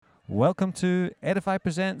Welcome to Edify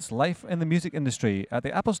Presents Life in the Music Industry at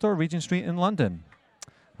the Apple Store, Regent Street in London.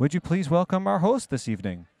 Would you please welcome our hosts this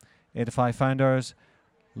evening, Edify founders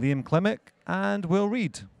Liam Klimek and Will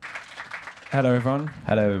Reed. Hello, everyone.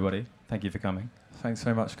 Hello, everybody. Thank you for coming. Thanks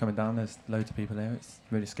so much for coming down. There's loads of people here. It's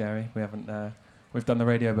really scary. We've done the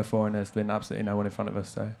radio before, and there's been absolutely no one in front of us,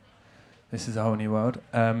 so this is a whole new world.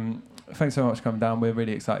 Thanks so much for coming down. We're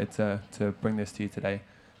really excited to bring this to you today.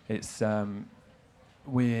 It's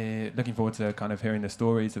we're looking forward to kind of hearing the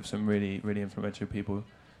stories of some really, really influential people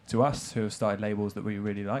to us who have started labels that we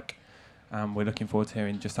really like. We're looking forward to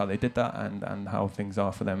hearing just how they did that and how things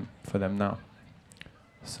are for them now.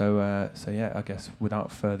 So yeah, I guess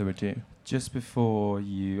without further ado. Just before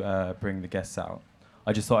you bring the guests out,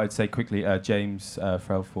 I just thought I'd say quickly, James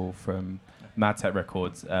Frelfall from Mad Tech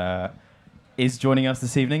Records is joining us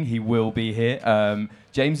this evening. He will be here.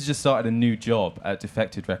 James has just started a new job at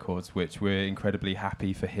Defected Records, which we're incredibly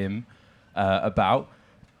happy for him about.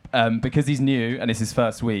 Because he's new and it's his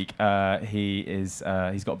first week, he's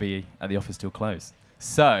got to be at the office till close.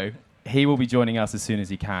 So he will be joining us as soon as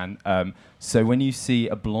he can. So when you see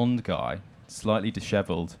a blonde guy, slightly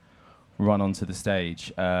dishevelled, run onto the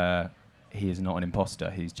stage, he is not an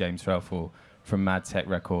imposter. He's James Frelfall from Mad Tech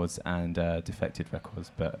Records and Defected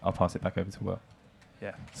Records. But I'll pass it back over to Will.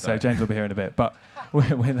 Yeah. So James will be here in a bit. But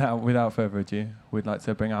without further ado, we'd like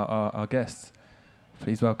to bring out our guests.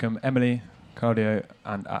 Please welcome Emily, Claudio,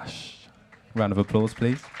 and Ash. Round of applause,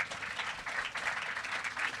 please.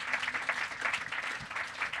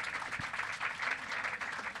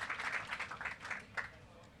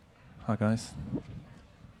 Hi, guys.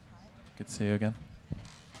 Good to see you again.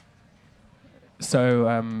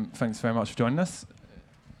 So, thanks very much for joining us.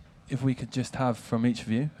 If we could just have from each of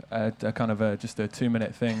you a kind of just a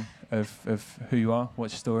 2-minute thing of who you are,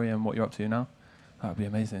 what's your story, and what you're up to now, that would be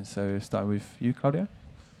amazing. So, starting with you, Claudio.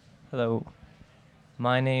 Hello.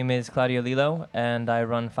 My name is Claudio Lilo, and I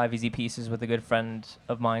run 5 Easy Pieces with a good friend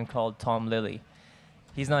of mine called Tom Lilly.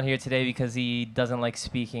 He's not here today because he doesn't like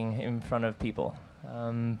speaking in front of people.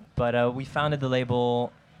 But we founded the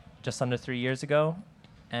label just under 3 years ago,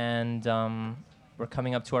 and we're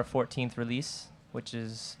coming up to our 14th release, which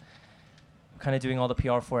is kind of doing all the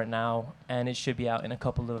PR for it now, and it should be out in a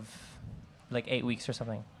couple of, 8 weeks or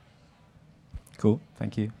something. Cool,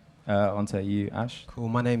 thank you. On to you, Ash. Cool,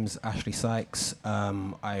 my name's Ashley Sykes.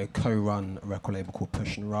 I co-run a record label called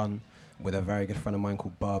Push and Run with a very good friend of mine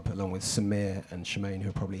called Bub, along with Samir and Shemaine, who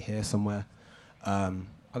are probably here somewhere.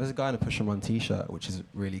 There's a guy in a Push and Run t-shirt, which is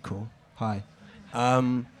really cool. Hi.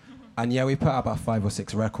 And yeah, we put out about 5 or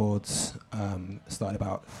 6 records, started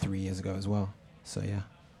about 3 years ago as well. So yeah.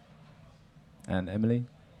 And Emily?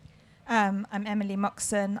 I'm Emily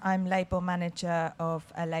Moxon. I'm label manager of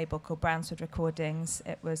a label called Brownswood Recordings.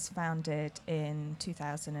 It was founded in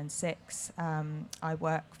 2006. I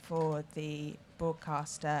work for the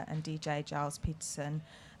broadcaster and DJ Giles Peterson,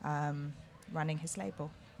 running his label.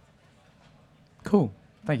 Cool.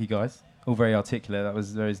 Thank you, guys. All very articulate. That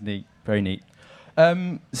was very neat. Very neat.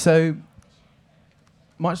 So,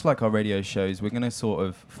 much like our radio shows, we're going to sort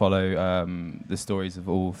of follow the stories of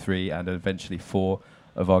all 3 and eventually 4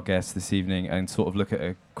 of our guests this evening and sort of look at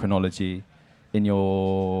a chronology in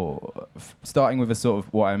your... starting with a sort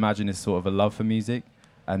of what I imagine is sort of a love for music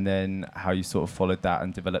and then how you sort of followed that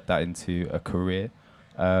and developed that into a career.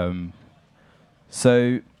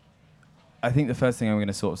 So, I think the first thing I'm going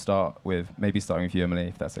to sort of start with, maybe starting with you, Emily,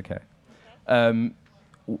 if that's okay.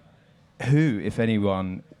 Who, if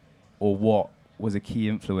anyone, or what was a key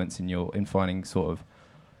influence in finding sort of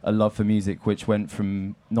a love for music, which went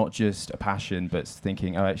from not just a passion, but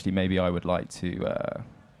thinking, oh, actually, maybe I would like to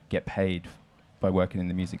get paid by working in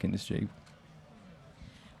the music industry?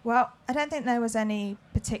 Well, I don't think there was any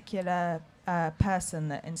particular person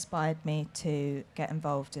that inspired me to get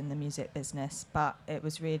involved in the music business, but it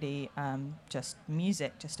was really just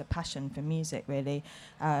music, just a passion for music, really.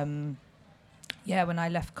 When I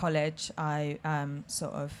left college, I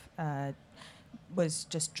was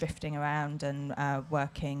just drifting around and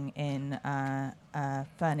working in a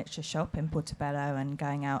furniture shop in Portobello and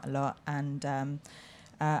going out a lot. And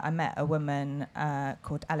I met a woman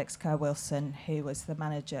called Alex Kerr-Wilson, who was the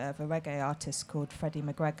manager of a reggae artist called Freddie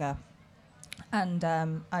McGregor. And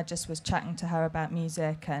I just was chatting to her about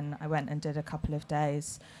music, and I went and did a couple of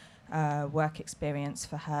days work experience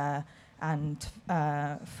for her. And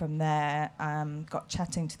from there, got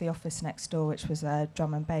chatting to the office next door, which was a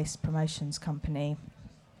drum and bass promotions company.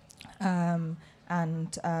 I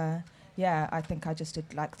think I just did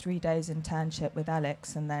 3 days internship with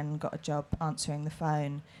Alex, and then got a job answering the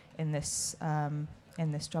phone in this drum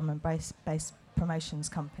and bass promotions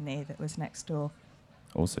company that was next door.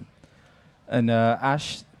 Awesome. And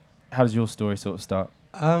Ash, how does your story sort of start?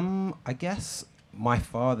 I guess my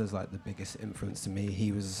father's like the biggest influence to me. He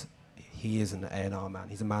is an A&R man.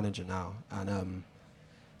 He's a manager now, and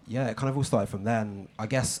yeah, it kind of all started from then. I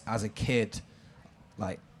guess as a kid,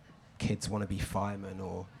 like kids want to be firemen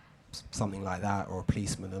or something like that, or a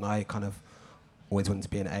policeman, and I kind of always wanted to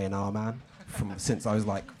be an A&R man from since I was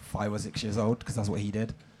like 5 or 6 years old, because that's what he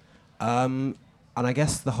did. And I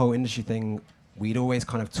guess the whole industry thing, we'd always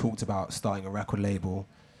kind of talked about starting a record label,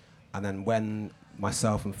 and then when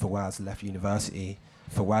myself and Fawaz left university,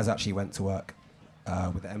 Fawaz actually went to work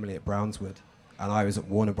with Emily at Brownswood, and I was at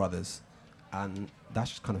Warner Brothers, and that's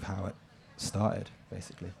just kind of how it started,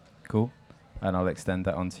 basically. Cool. And I'll extend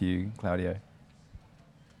that onto you, Claudio.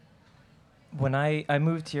 When I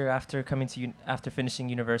moved here after coming to after finishing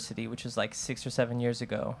university, which was like 6 or 7 years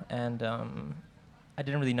ago, and I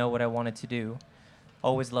didn't really know what I wanted to do.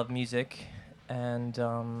 Always loved music, and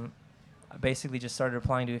I basically just started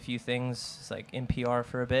applying to a few things, like in PR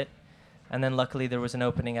for a bit, and then luckily there was an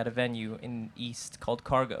opening at a venue in East called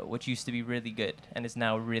Cargo, which used to be really good and is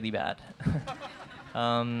now really bad.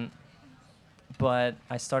 But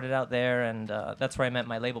I started out there, and that's where I met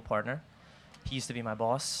my label partner. He used to be my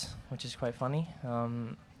boss, which is quite funny.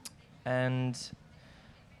 And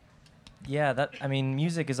yeah,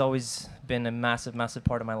 music has always been a massive, massive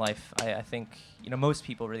part of my life. I think, most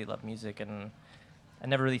people really love music, and I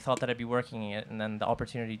never really thought that I'd be working in it, and then the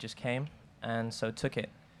opportunity just came, and so took it.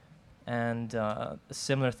 And a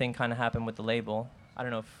similar thing kind of happened with the label. I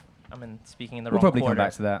don't know if I'm speaking in the wrong quarter. We'll probably come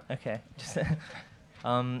back to that.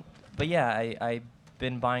 Okay. But yeah, I've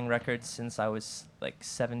been buying records since I was like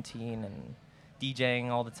 17 and DJing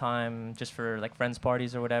all the time just for like friends'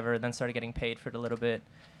 parties or whatever, then started getting paid for it a little bit.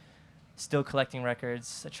 Still collecting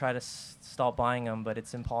records. I try to stop buying them, but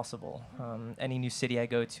it's impossible. Any new city I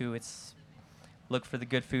go to, it's look for the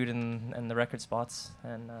good food and the record spots.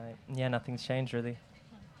 And yeah, nothing's changed really.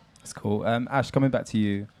 That's cool. Ash, coming back to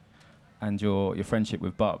you and your friendship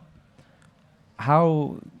with Bub,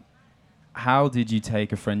 how did you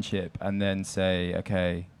take a friendship and then say,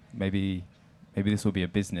 okay, maybe this will be a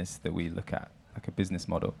business that we look at, like a business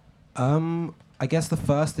model? I guess the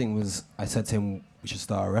first thing was I said to him we should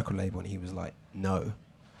start a record label, and he was like, no.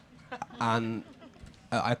 And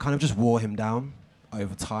I kind of just wore him down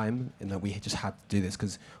over time, in that we just had to do this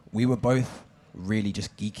because we were both really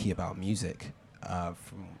just geeky about music.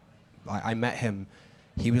 I met him,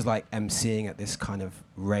 he was like emceeing at this kind of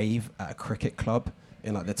rave at a cricket club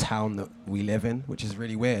in like the town that we live in, which is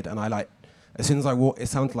really weird. And I like, as soon as I walked, it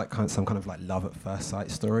sounded like some kind of like love at first sight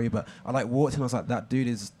story, but I like walked in, I was like, that dude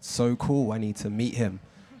is so cool, I need to meet him.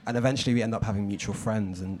 And eventually we end up having mutual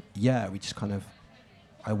friends, and yeah, we just kind of,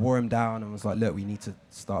 I wore him down and was like, look, we need to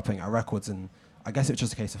start putting out records. And I guess it was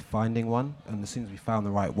just a case of finding one, and as soon as we found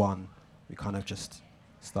the right one, we kind of just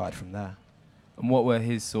started from there. And what were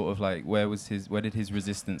his sort of like, where did his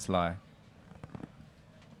resistance lie?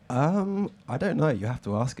 I don't know. You have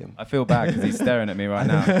to ask him. I feel bad because he's staring at me right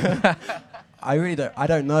now. I really don't. I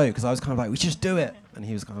don't know, because I was kind of like, we should just do it, and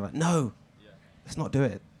he was kind of like, no, let's not do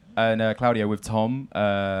it. And Claudio, with Tom,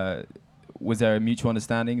 was there a mutual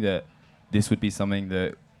understanding that this would be something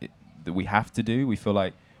that we have to do? We feel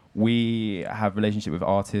like we have a relationship with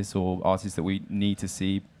artists or artists that we need to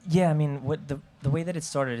see. Yeah, I mean, what the way that it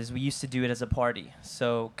started is we used to do it as a party.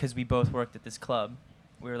 So, because we both worked at this club,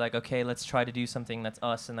 we were like, okay, let's try to do something that's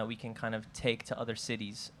us and that we can kind of take to other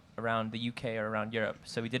cities around the UK or around Europe.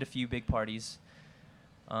 So we did a few big parties,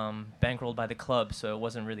 bankrolled by the club, so it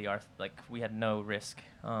wasn't really we had no risk.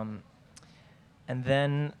 And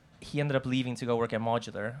then he ended up leaving to go work at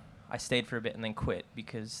Modular. I stayed for a bit and then quit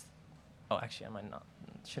because, actually I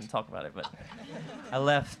shouldn't talk about it, but I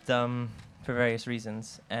left for various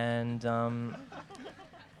reasons. And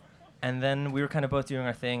then we were kind of both doing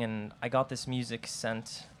our thing, and I got this music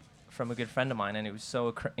sent from a good friend of mine, and it was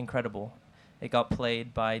so incredible. It got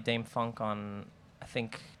played by Dame Funk on, I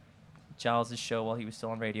think, Giles' show while he was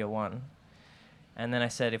still on Radio 1. And then I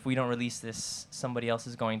said, if we don't release this, somebody else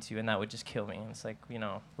is going to, and that would just kill me. And it's like, we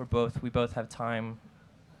both have time.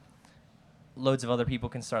 Loads of other people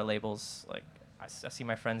can start labels. Like, I see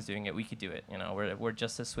my friends doing it. We could do it. We're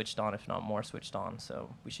just as switched on, if not more switched on.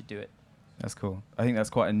 So we should do it. That's cool. I think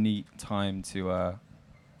that's quite a neat time to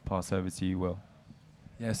pass over to you, Will.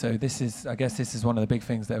 Yeah, so this is one of the big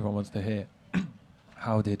things that everyone wants to hear.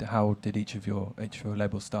 How did each of your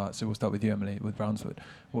labels start? So we'll start with you, Emily, with Brownswood.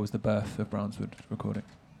 What was the birth of Brownswood Recording?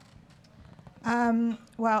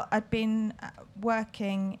 Well, I'd been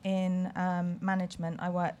working in management. I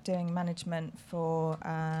worked doing management for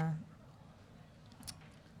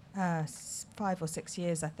 5 or 6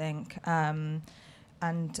 years, I think.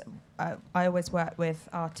 and I always worked with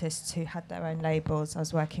artists who had their own labels. I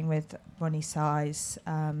was working with Ronnie Size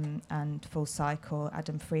and Full Cycle,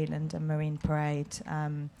 Adam Freeland and Marine Parade,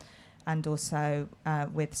 and also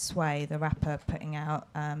with Sway, the rapper, putting out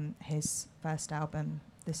his first album,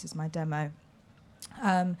 This Is My Demo.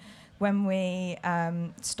 When we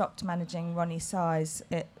stopped managing Ronnie Size,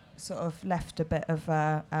 it sort of left a bit of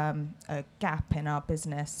a gap in our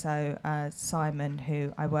business. So Simon,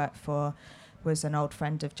 who I work for, was an old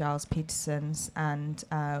friend of Giles Peterson's, and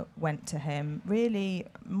went to him really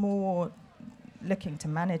more looking to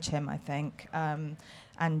manage him, I think.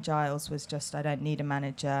 And Giles was just, I don't need a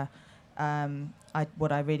manager.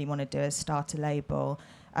 What I really want to do is start a label.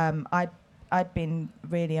 I'd been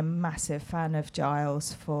really a massive fan of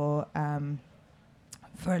Giles for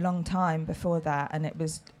a long time before that, and it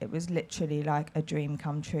was literally like a dream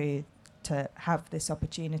come true to have this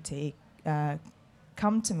opportunity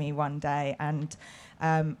come to me one day. And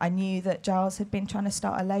I knew that Giles had been trying to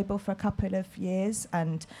start a label for a couple of years,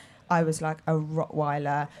 and I was like a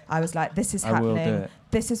Rottweiler. I was like, this is happening.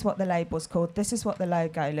 This is what the label's called. This is what the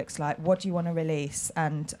logo looks like. What do you want to release?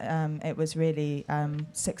 And it was really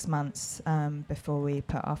 6 months before we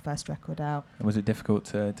put our first record out. And was it difficult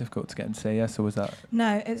to get him to say yes, or was that?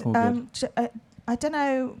 No, it's, all good? I don't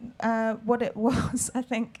know what it was. I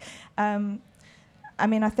think.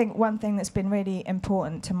 I think one thing that's been really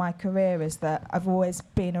important to my career is that I've always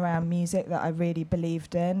been around music that I really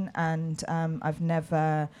believed in, and I've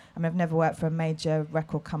never worked for a major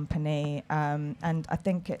record company, and I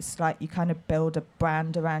think it's like you kind of build a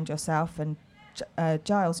brand around yourself. And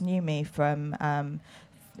Giles knew me from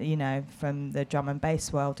the drum and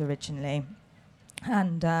bass world originally,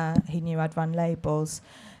 and he knew I'd run labels,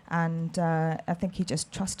 and I think he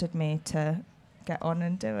just trusted me to get on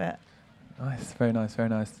and do it. Nice, very nice, very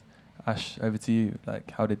nice. Ash, over to you. Like,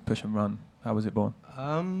 how did Push and Run? How was it born?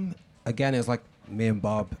 Again, it was like me and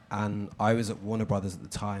Bob, and I was at Warner Brothers at the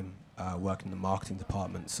time, working in the marketing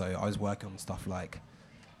department. So I was working on stuff like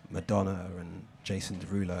Madonna and Jason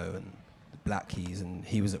Derulo and the Black Keys, and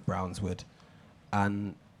he was at Brownswood.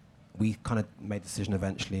 And we kind of made the decision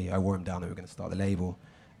eventually. I wore him down and we were going to start the label.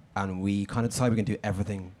 And we kind of decided we were going to do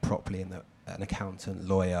everything properly, an accountant,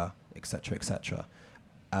 lawyer, etc., etc.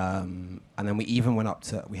 And then we even went up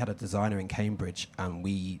to, we had a designer in Cambridge, and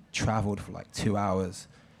we travelled for like 2 hours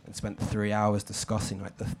and spent 3 hours discussing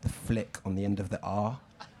like the flick on the end of the R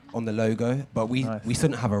on the logo. But we still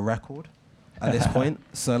didn't have a record at this point.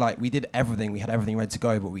 So like we did everything, we had everything ready to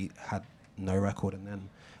go, but we had no record. And then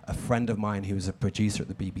a friend of mine who was a producer at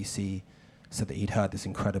the BBC said that he'd heard this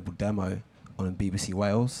incredible demo on BBC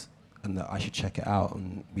Wales and that I should check it out.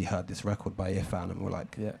 And we heard this record by Irfan, and we're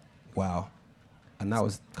like, wow. And that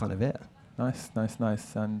was kind of it. Nice.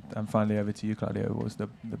 And finally over to you, Claudio. What was the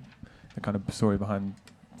kind of story behind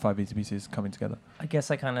 5 Easy Pieces coming together? I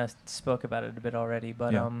guess I kind of spoke about it a bit already,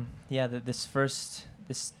 but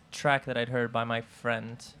this track that I'd heard by my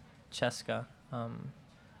friend Cheska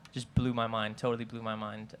just blew my mind, totally blew my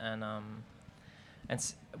mind. And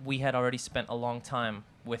we had already spent a long time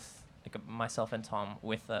with myself and Tom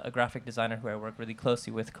with a graphic designer who I work really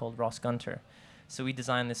closely with called Ross Gunter. So we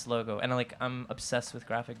designed this logo, and I'm obsessed with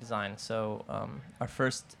graphic design. So our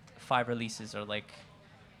first 5 releases are like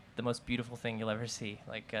the most beautiful thing you'll ever see.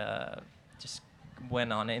 Like just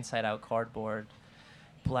went on inside out cardboard,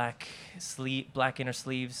 black inner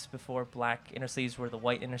sleeves before black inner sleeves were the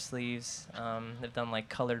white inner sleeves. They've done like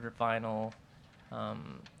colored vinyl,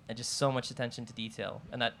 and just so much attention to detail.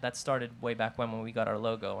 And that started way back when we got our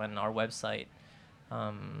logo and our website.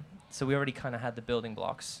 So we already kind of had the building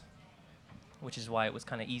blocks, which is why it was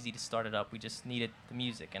kind of easy to start it up. We just needed the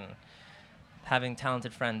music, and having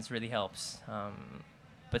talented friends really helps.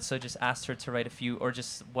 But so just asked her to write a few, or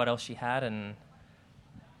just what else she had, and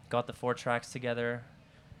got the 4 tracks together.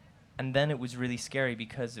 And then it was really scary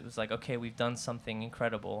because it was like, okay, we've done something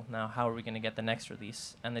incredible. Now how are we going to get the next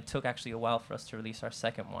release? And it took actually a while for us to release our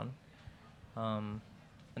second one. And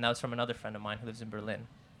that was from another friend of mine who lives in Berlin.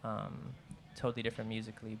 Totally different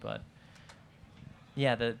musically, but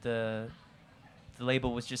yeah, the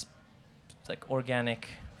label was just like organic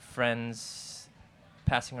friends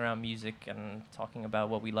passing around music and talking about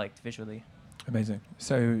what we liked visually. Amazing.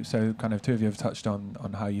 So kind of 2 of you have touched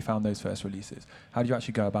on how you found those first releases. How do you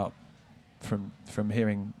actually go about from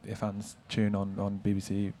hearing Irfan's tune on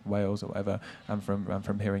BBC Wales or whatever, and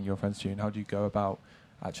from hearing your friend's tune? How do you go about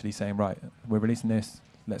actually saying, right, we're releasing this,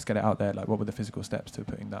 let's get it out there? Like, what were the physical steps to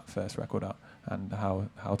putting that first record out, and how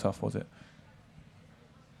tough was it?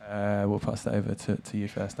 We'll pass that over to you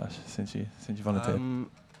first, Ash, since you volunteered.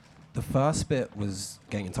 The first bit was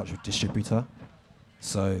getting in touch with distributor.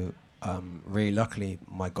 So Really luckily,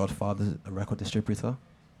 my godfather's a record distributor,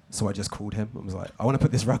 so I just called him and was like, I want to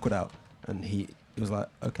put this record out, and he was like,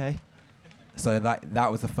 okay. So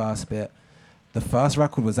that was the first bit. The first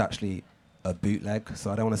record was actually a bootleg,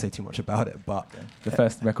 so I don't want to say too much about it, but The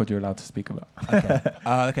first record you're allowed to speak about.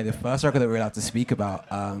 okay, the first record that we were allowed to speak about,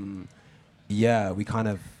 we kind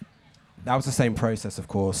of, that was the same process, of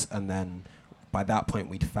course, and then by that point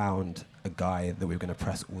we'd found a guy that we were going to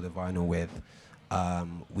press all the vinyl with.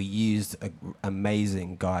 We used an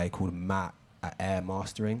amazing guy called Matt at Air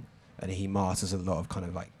Mastering, and he masters a lot of kind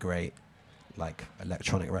of like great like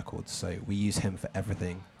electronic records, so we use him for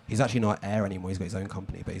everything. He's actually not at Air anymore, he's got his own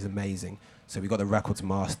company, but he's amazing. So we got the records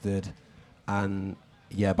mastered, and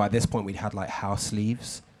yeah, by this point we'd had like house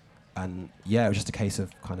sleeves, and yeah, it was just a case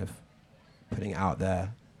of kind of putting it out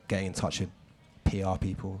there, getting in touch with PR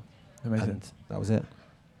people. Amazing. And that was it.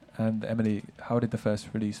 And Emily, how did the first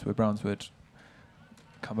release with Brownswood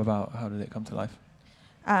come about? How did it come to life?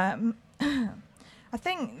 I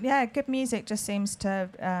think, good music just seems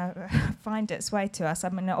to find its way to us. I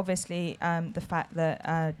mean, obviously, the fact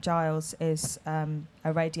that Giles is a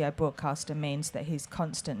radio broadcaster means that he's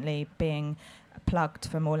constantly being plugged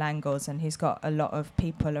from all angles, and he's got a lot of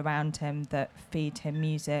people around him that feed him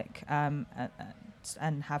music and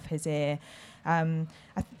have his ear.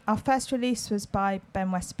 Our first release was by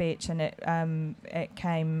Ben Westbeach, and it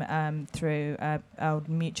came through an old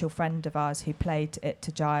mutual friend of ours who played it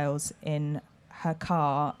to Giles in her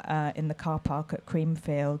car in the car park at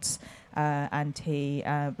Creamfields, and he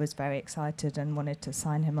was very excited and wanted to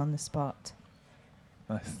sign him on the spot.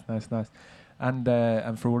 Nice.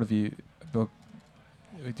 And for all of you,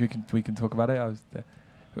 we can talk about it.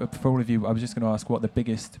 For all of you, I was just going to ask what the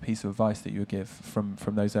biggest piece of advice that you would give from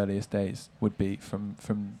those earliest days would be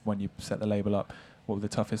from when you set the label up. What were the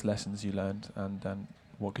toughest lessons you learned, and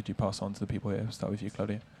what could you pass on to the people here? We'll start with you,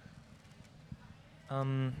 Claudia.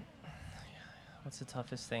 What's the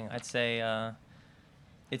toughest thing? I'd say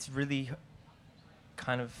it's really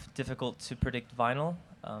kind of difficult to predict vinyl,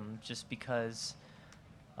 just because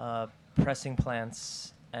pressing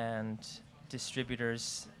plants and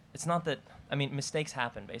distributors, it's not that, I mean, mistakes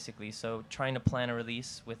happen basically, so trying to plan a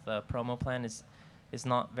release with a promo plan is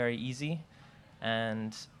not very easy,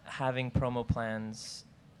 and having promo plans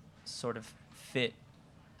sort of fit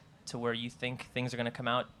to where you think things are going to come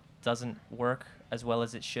out doesn't work as well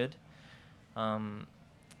as it should.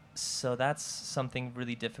 So that's something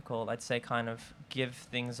really difficult. I'd say kind of give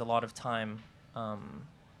things a lot of time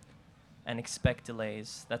and expect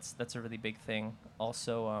delays. That's a really big thing.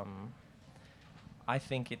 Also, I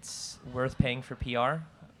think it's worth paying for PR.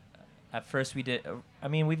 At first we did,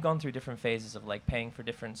 we've gone through different phases of like paying for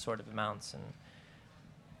different sort of amounts, and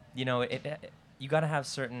you know, you got to have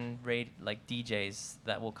certain like DJs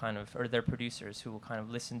that will kind of, or their producers who will kind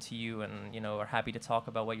of listen to you and, you know, are happy to talk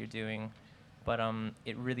about what you're doing. But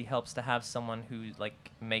it really helps to have someone who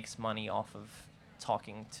like makes money off of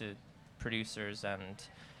talking to producers and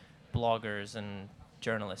bloggers and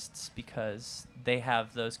journalists, because they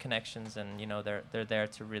have those connections, and you know, they're there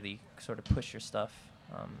to really sort of push your stuff.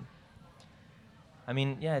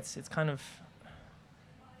 It's kind of,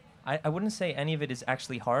 I wouldn't say any of it is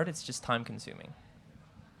actually hard. It's just time consuming.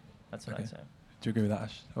 That's what I'd say. Do you agree with that,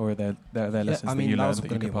 Ash? Or are there lessons I mean, that you that learned was that you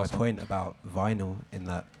going to could be my pass on? point about vinyl, in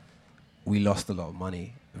that we lost a lot of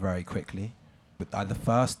money very quickly. But the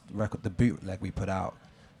first record, the bootleg we put out,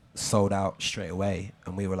 sold out straight away,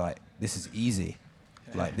 and we were like, this is easy.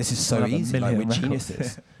 Like, this is so Another easy. Like, we're million records.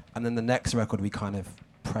 geniuses. And then the next record, we kind of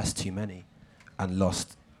pressed too many and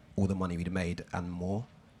lost all the money we'd made and more.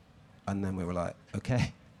 And then we were like,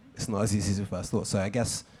 okay, it's not as easy as we first thought. So I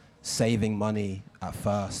guess saving money at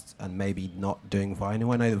first and maybe not doing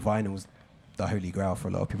vinyl. I know that vinyl's the holy grail for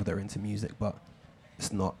a lot of people that are into music, but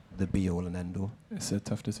it's not the be-all and end-all. It's a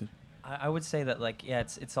tough decision. I would say that, like, yeah,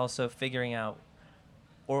 it's also figuring out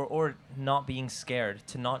or not being scared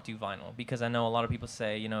to not do vinyl, because I know a lot of people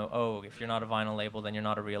say, you know, oh, if you're not a vinyl label, then you're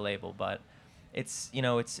not a real label. But it's, you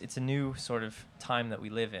know, it's a new sort of time that we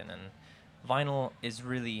live in, and vinyl is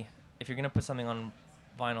really, if you're going to put something on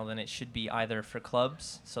vinyl, then it should be either for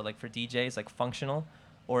clubs, so like for DJs, like functional,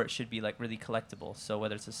 or it should be like really collectible. So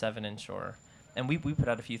whether it's a 7-inch or, and we put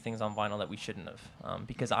out a few things on vinyl that we shouldn't have,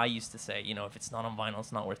 because I used to say, you know, if it's not on vinyl,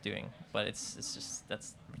 it's not worth doing. But it's just,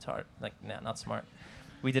 that's retarded, like, nah, not smart.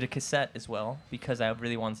 We did a cassette as well, because I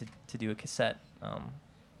really wanted to do a cassette,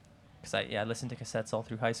 because I listened to cassettes all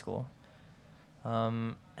through high school.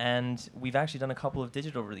 And we've actually done a couple of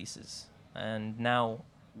digital releases, and now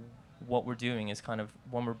what we're doing is kind of,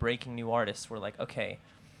 when we're breaking new artists, we're like, okay,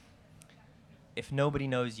 if nobody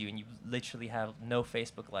knows you and you literally have no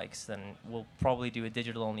Facebook likes, then we'll probably do a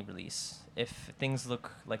digital only release. If things look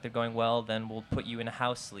like they're going well, then we'll put you in a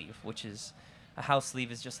house sleeve, which is a house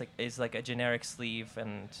sleeve is just like a generic sleeve,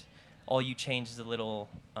 and all you change is a little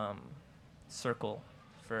circle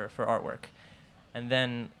for artwork. And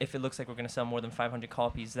then if it looks like we're going to sell more than 500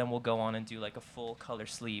 copies, then we'll go on and do like a full color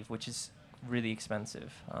sleeve, which is really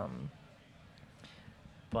expensive.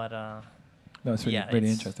 That's really, yeah, really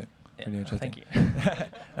it's- interesting. Yeah, Really interesting. Thank you.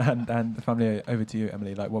 And finally, over to you,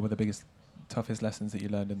 Emily. Like, what were the biggest, toughest lessons that you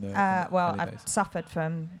learned in the Well, early I've days? suffered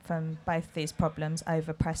from both these problems,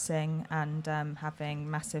 overpressing and having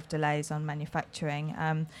massive delays on manufacturing.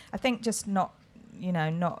 I think just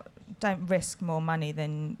don't risk more money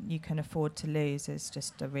than you can afford to lose is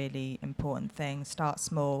just a really important thing. Start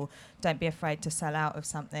small. Don't be afraid to sell out of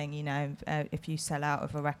something. If you sell out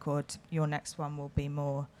of a record, your next one will be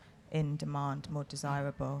more in demand, more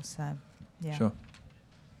desirable. So, yeah. Sure.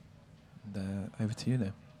 And, over to you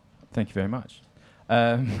then. Thank you very much.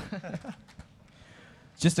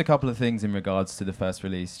 Just a couple of things in regards to the first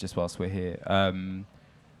release, just whilst we're here.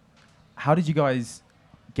 How did you guys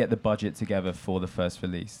get the budget together for the first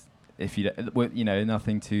release? If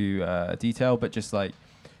nothing too detailed, but just like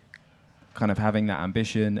kind of having that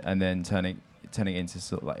ambition and then turning it into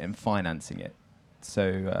sort of like and financing it.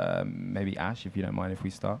 So maybe Ash, if you don't mind, if we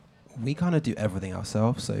start. We kind of do everything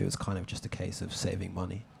ourselves, so it was kind of just a case of saving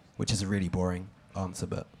money, which is a really boring answer,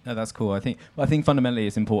 but No, that's cool. I think fundamentally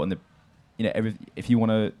it's important that if you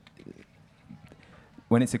want to,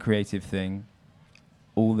 when it's a creative thing,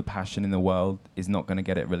 all the passion in the world is not going to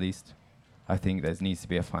get it released. I think there needs to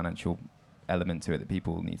be a financial element to it that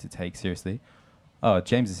people need to take seriously. Oh,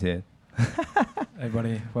 James is here.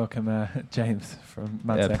 Everybody, welcome James from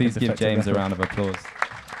Mad Yeah, Tech please and give Defective James a Records. round of applause.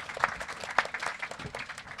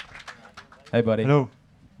 Hey, buddy. Hello.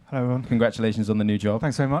 Hello, everyone. Congratulations on the new job.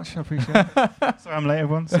 Thanks very much. I appreciate it. Sorry I'm late,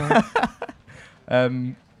 everyone. Sorry.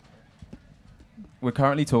 We're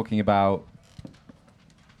currently talking about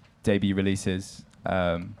debut releases.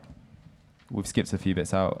 We've skipped a few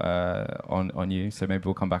bits out on you, so maybe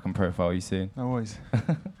we'll come back and profile you soon. No worries.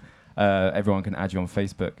 Everyone can add you on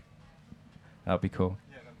Facebook. That'd be cool.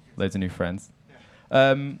 Loads of new friends.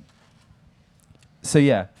 So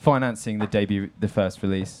yeah, financing the first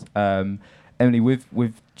release. Emily,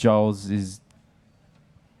 with Giles's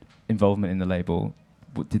involvement in the label,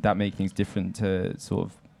 did that make things different to sort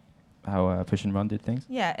of how Push and Run did things?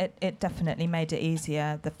 Yeah, it definitely made it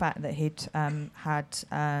easier. The fact that he'd had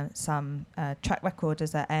some track record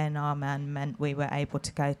as an A&R man meant we were able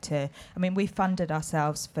to go to... I mean, we funded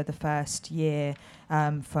ourselves for the first year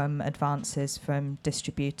from advances from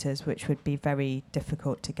distributors, which would be very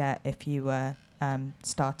difficult to get if you were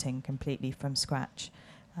starting completely from scratch.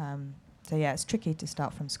 So yeah, it's tricky to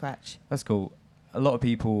start from scratch. That's cool. A lot of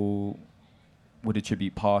people would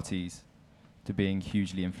attribute parties to being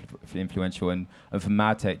hugely influential, and for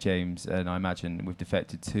Mad Tech, James, and I imagine with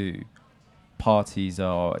Defected too, parties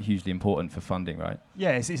are hugely important for funding, right?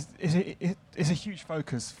 Yeah, it's a huge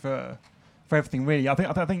focus for everything, really. I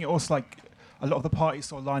think it also, like, a lot of the parties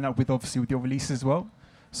sort of line up with your release as well.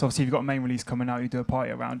 So obviously, if you've got a main release coming out, you do a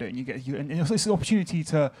party around it, and and it's an opportunity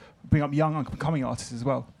to bring up young upcoming artists as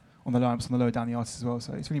well on the lineups, on the lower down the artists as well.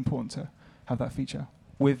 So it's really important to have that feature.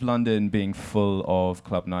 With London being full of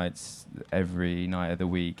club nights every night of the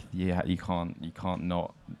week, you can't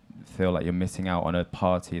not feel like you're missing out on a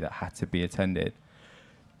party that had to be attended.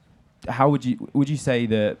 How would you say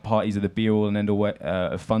that parties are the be all and end all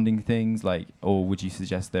of funding things, like, or would you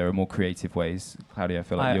suggest there are more creative ways? Claudia, I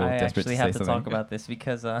feel like you're I desperate actually to say have to something. talk about this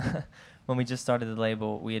because when we just started the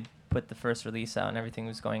label, we had put the first release out and everything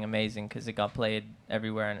was going amazing because it got played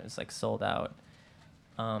everywhere and it was like sold out.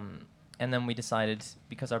 And then we decided,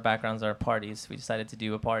 because our backgrounds are parties, we decided to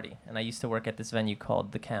do a party. And I used to work at this venue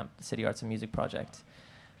called The Camp, the City Arts and Music Project.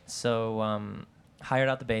 So hired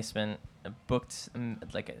out the basement, booked an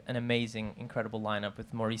amazing, incredible lineup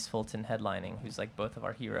with Maurice Fulton headlining, who's like both of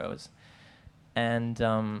our heroes. And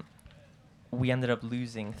we ended up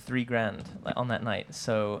losing $3,000 on that night.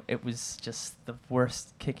 So it was just the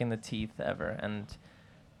worst kick in the teeth ever. And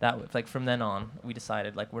that from then on, we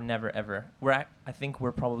decided we're never ever. I think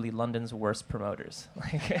we're probably London's worst promoters.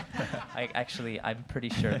 I'm pretty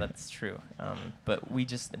sure that's true. But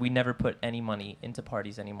we never put any money into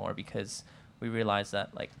parties anymore because we realized that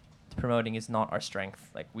promoting is not our strength.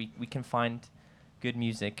 We can find good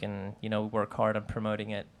music and work hard on promoting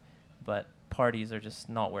it, but parties are just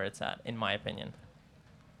not where it's at, in my opinion.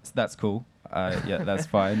 So that's cool. Yeah, that's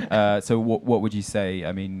fine. So what would you say?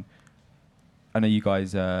 I mean, I know you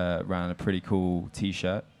guys ran a pretty cool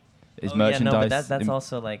T-shirt. Is Oh, merchandise? Yeah, no, but that's im-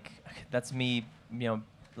 also like that's me,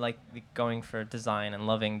 like going for design and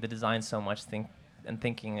loving the design so much,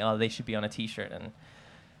 thinking, oh, they should be on a T-shirt, and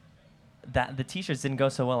that the T-shirts didn't go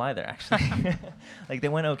so well either, actually. Like they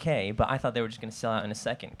went okay, but I thought they were just gonna sell out in a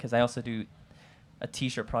second, because I also do a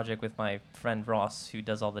T-shirt project with my friend Ross, who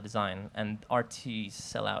does all the design, and our tees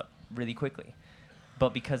sell out really quickly.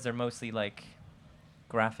 But because they're mostly like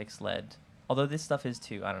graphics led, although this stuff is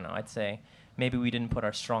too, I don't know, I'd say maybe we didn't put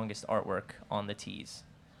our strongest artwork on the tees.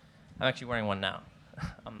 I'm actually wearing one now.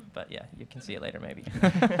 But yeah, you can see it later maybe.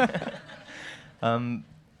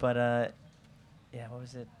 Yeah, what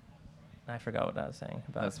was it? I forgot what I was saying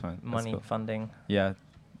about That's fine. That's money, cool. funding. Yeah,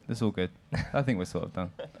 that's all good. I think we're sort of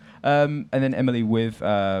done. And then Emily, with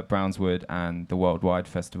Brownswood and the Worldwide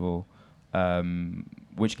Festival,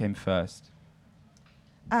 which came first?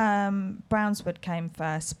 Brownswood came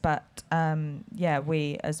first, but yeah,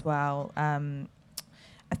 we as well.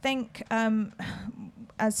 I think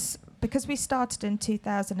because we started in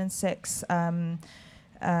 2006,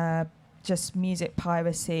 just music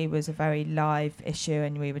piracy was a very live issue,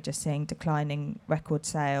 and we were just seeing declining record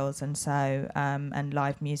sales, and so and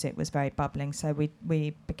live music was very bubbling. So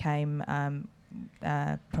we became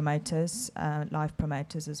promoters, live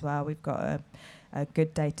promoters as well. We've got a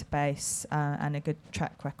good database and a good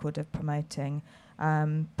track record of promoting.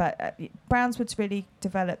 But Brownswood's really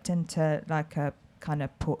developed into like a kind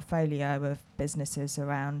of portfolio of businesses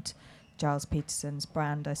around Giles Peterson's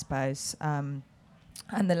brand, I suppose.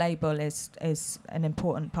 And the label is an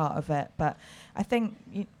important part of it. But I think,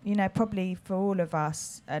 you know, probably for all of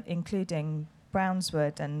us, including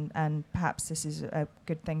Brownswood, and perhaps this is a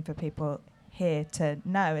good thing for people here to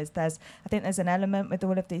know, is I think there's an element with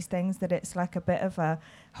all of these things that it's like a bit of a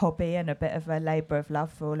hobby and a bit of a labour of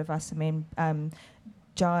love for all of us. I mean,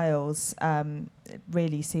 Giles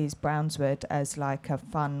really sees Brownswood as like a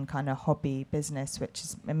fun kind of hobby business, which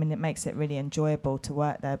is, I mean, it makes it really enjoyable to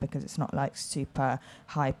work there because it's not like super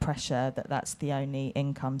high pressure that's the only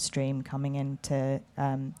income stream coming into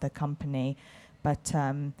the company. But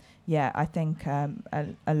yeah, I think a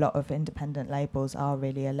lot of independent labels are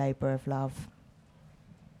really a labour of love.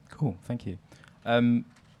 Cool, thank you. The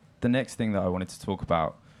next thing that I wanted to talk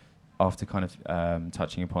about, after kind of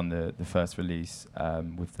touching upon the first release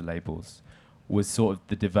with the labels, was sort of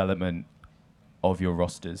the development of your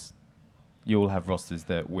rosters. You all have rosters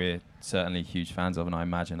that we're certainly huge fans of, and I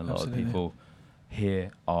imagine a lot Absolutely. of people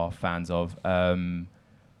here are fans of.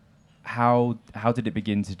 How did it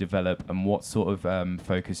begin to develop, and what sort of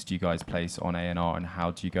focus do you guys place on A&R, and how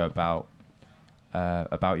do you go about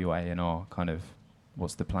your A&R? Kind of,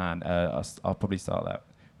 what's the plan? I'll probably start that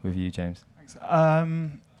with you, James. Thanks.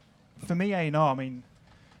 For me, A&R, I mean,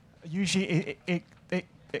 usually it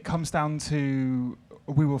comes down to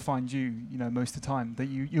we will find you, you know, most of the time. That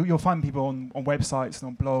you'll find people on websites and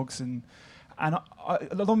on blogs, and a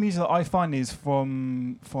lot of music that I find is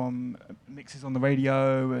from mixes on the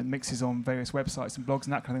radio and mixes on various websites and blogs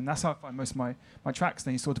and that kind of thing. That's how I find most of my tracks.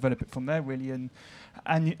 Then you sort of develop it from there, really. And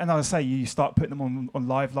as I say, you start putting them on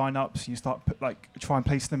live lineups. You start try and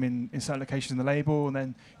place them in certain locations in the label, and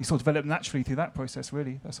then you sort of develop them naturally through that process.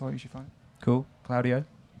 Really, that's how I usually find it. Cool, Claudio.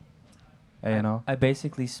 A&R. I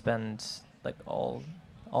basically spend like all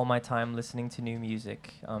my time listening to new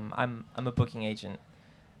music. I'm a booking agent,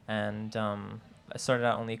 and I started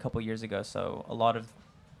out only a couple years ago. So a lot of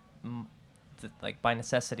like by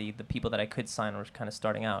necessity, the people that I could sign were kind of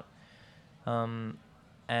starting out,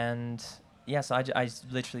 and yeah, so I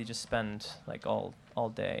literally just spend like all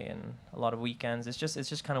day and a lot of weekends. It's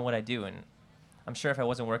just kind of what I do, and I'm sure if I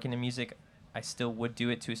wasn't working in music, I still would do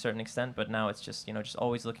it to a certain extent, but now it's just, you know, just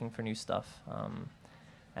always looking for new stuff.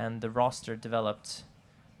 And the roster developed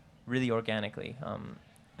really organically.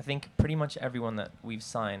 I think pretty much everyone that we've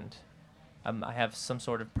signed, I have some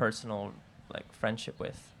sort of personal like friendship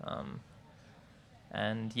with.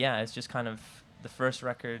 And yeah, it's just kind of the first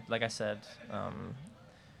record, like I said,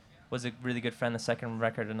 was a really good friend. The second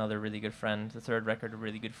record, another really good friend. The third record, a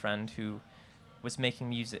really good friend who was making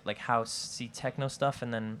music, like house, techno stuff,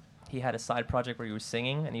 and then he had a side project where he was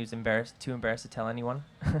singing, and he was too embarrassed to tell anyone.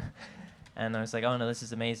 And I was like, oh no, this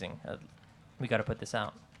is amazing. We got to put this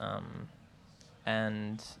out.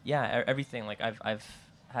 And yeah, everything. Like I've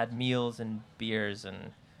had meals and beers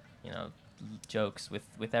and, you know, jokes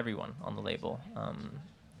with everyone on the label.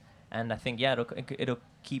 And I think it'll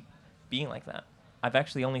keep being like that. I've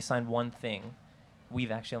actually only signed one thing.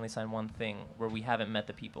 We've actually only signed one thing where we haven't met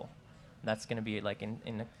the people. That's gonna be like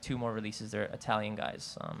in 2 more releases. They're Italian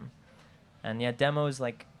guys. And yeah, demos,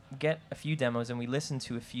 like, get a few demos, and we listen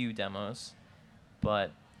to a few demos, but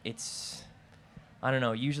it's, I don't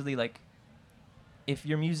know, usually, like, if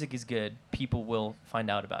your music is good, people will find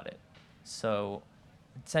out about it. So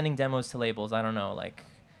sending demos to labels, I don't know, like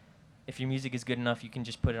if your music is good enough, you can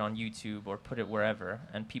just put it on YouTube or put it wherever,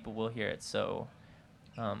 and people will hear it. So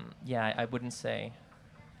yeah, I wouldn't say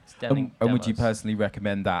sending And would you demos. personally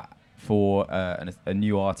recommend that for a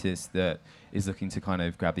new artist that is looking to kind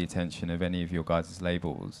of grab the attention of any of your guys'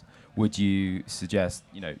 labels? Would you suggest,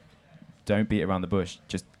 don't beat around the bush,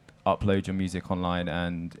 just upload your music online,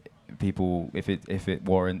 and people, if it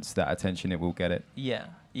warrants that attention, it will get it?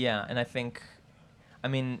 Yeah, and I think,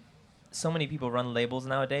 so many people run labels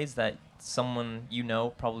nowadays that someone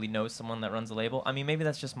probably knows someone that runs a label. I mean, maybe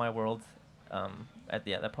that's just my world.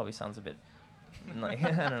 That probably sounds a bit like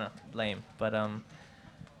I don't know, lame. But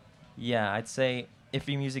yeah, I'd say if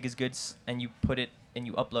your music is good and you put it and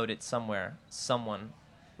you upload it somewhere, someone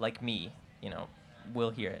like me, will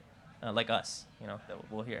hear it, like us,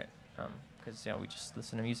 that will hear it, because we just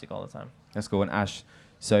listen to music all the time. That's cool. And Ash,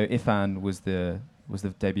 so Ifan was the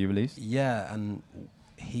debut release? Yeah, and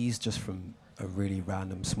he's just from a really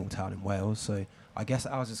random small town in Wales, so I guess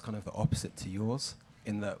ours is kind of the opposite to yours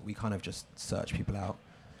in that we kind of just search people out.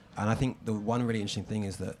 And I think the one really interesting thing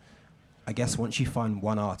is that I guess once you find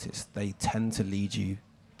one artist, they tend to lead you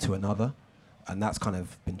to another, and that's kind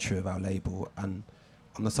of been true of our label. And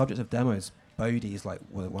on the subject of demos, Bodhi is like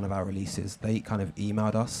one of our releases. They kind of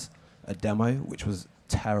emailed us a demo, which was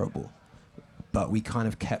terrible, but we kind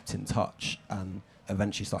of kept in touch and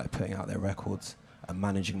eventually started putting out their records and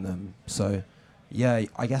managing them. So yeah,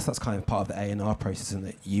 I guess that's kind of part of the A&R process, in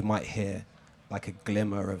that you might hear like a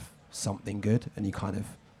glimmer of something good and you kind of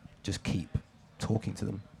just keep talking to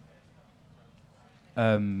them.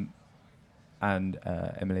 And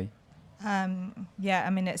Emily? Yeah,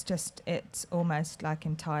 it's almost like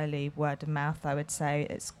entirely word of mouth, I would say.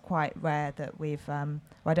 It's quite rare that we've,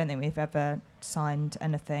 I don't think we've ever signed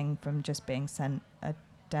anything from just being sent a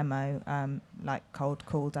demo, like cold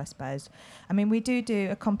called, I suppose. We do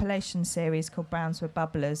a compilation series called Brownswood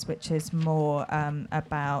Bubblers, which is more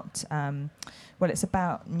about, it's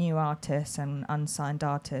about new artists and unsigned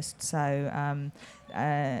artists. So,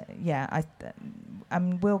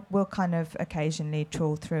 we'll kind of occasionally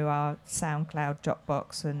trawl through our SoundCloud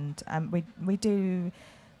Dropbox, and we do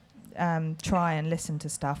try and listen to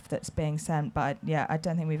stuff that's being sent. But I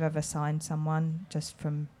don't think we've ever signed someone just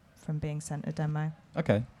from being sent a demo.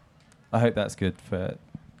 Okay, I hope that's good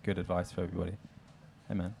advice for everybody.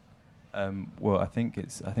 Hey man. Well, I think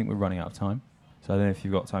we're running out of time. So I don't know if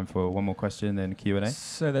you've got time for one more question, then Q&A.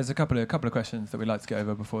 So there's a couple of questions that we'd like to get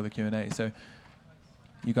over before the Q&A. So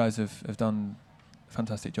you guys have done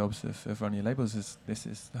fantastic jobs of running your labels. This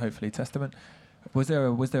is hopefully testament. Was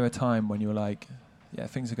there a time when you were like, yeah,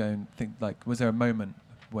 things are going? Was there a moment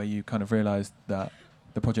where you kind of realised that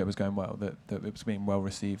the project was going well, that it was being well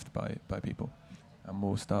received by people? And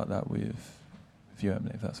we'll start that with you,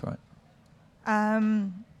 Emily, if that's right.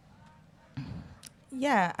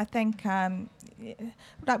 Yeah, I think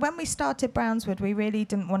when we started Brownswood, we really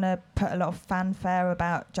didn't want to put a lot of fanfare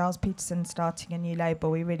about Giles Peterson starting a new label.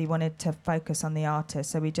 We really wanted to focus on the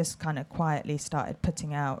artist, so we just kind of quietly started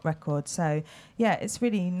putting out records. So yeah, it's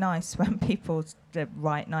really nice when people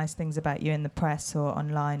write nice things about you in the press or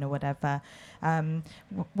online or whatever.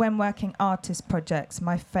 When working artist projects,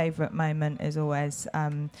 my favourite moment is always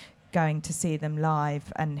going to see them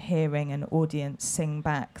live and hearing an audience sing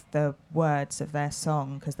back the words of their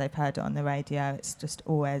song because they've heard it on the radio. It's just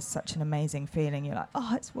always such an amazing feeling. You're like,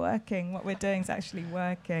 oh, it's working. What we're doing is actually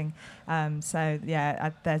working. So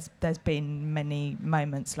yeah, there's been many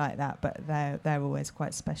moments like that, but they're always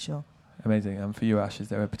quite special. Amazing. And for you, Ash, is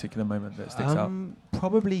there a particular moment that sticks out?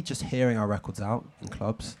 Probably just hearing our records out in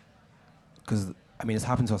clubs, because it's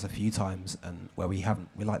happened to us a few times, and where we're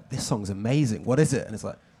like, this song's amazing. What is it? And it's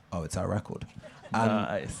like, oh, it's our record.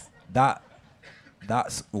 Nice.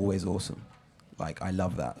 That's always awesome. Like, I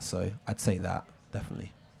love that. So I'd say that,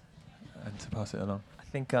 definitely. And to pass it along. I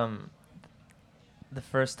think the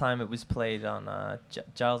first time it was played on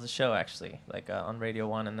Giles' show, actually, on Radio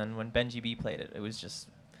 1, and then when Benji B played it, it was just,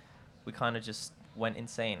 we kind of just went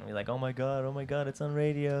insane. We were like, oh my god, it's on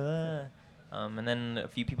radio. And then a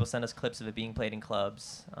few people sent us clips of it being played in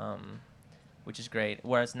clubs. Which is great.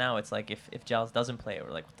 Whereas now it's like if Giles doesn't play it,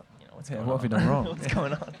 we're like, what's going on? What have we done wrong? What's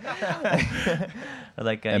going on?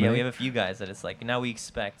 We have a few guys that it's like now we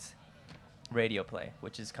expect radio play,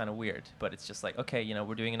 which is kind of weird. But it's just like, okay,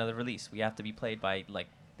 we're doing another release. We have to be played by like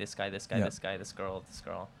this guy, this guy, Yeah. this guy, this girl,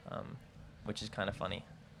 which is kind of funny.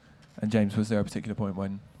 And James, was there a particular point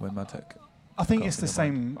when Madtech I think got it's off the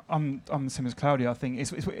in your same. I'm the same as Claudia. I think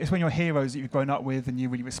it's when your heroes that you've grown up with and you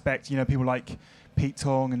really respect. You know, people like Pete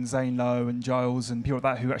Tong and Zane Lowe and Giles and people like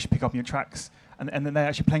that who actually pick up on your tracks, and then they're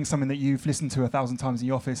actually playing something that you've listened to 1,000 times in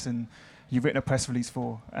the office and you've written a press release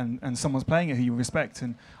for, and someone's playing it who you respect,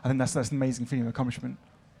 and I think that's an amazing feeling of accomplishment.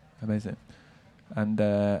 Amazing.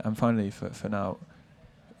 And finally, for now,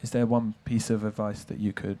 is there one piece of advice that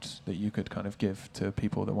you could kind of give to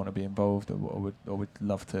people that want to be involved or would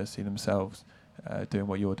love to see themselves doing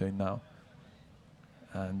what you're doing now?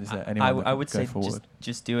 And is there anyone that I could would go say forward?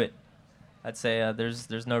 just do it. I'd say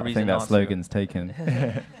there's no I reason think not that slogan's to. taken.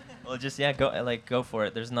 Well, just go for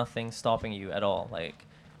it. There's nothing stopping you at all. Like,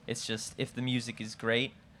 it's just if the music is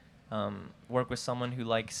great, work with someone who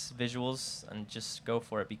likes visuals and just go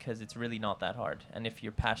for it because it's really not that hard. And if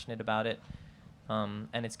you're passionate about it,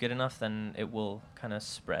 and it's good enough, then it will kind of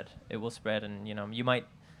spread. It will spread, and you might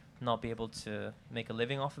not be able to make a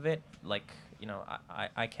living off of it. Like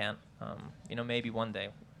I can't. Maybe one day,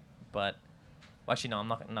 but actually no, I'm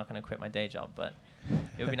not going to quit my day job. But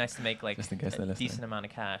it would be nice to make like Just in case they're a listening. decent amount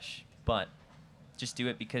of cash. But just do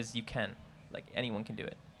it because you can. Like anyone can do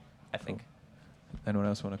it, I think. Anyone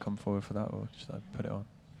else want to come forward for that, or should I put it on?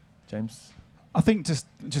 James? I think just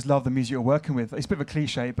love the music you're working with. It's a bit of a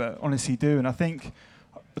cliche, but honestly do. And I think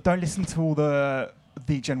don't listen to all the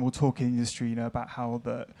general talk in the industry, about how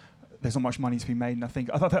there's not much money to be made. And I think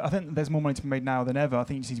there's more money to be made now than ever. I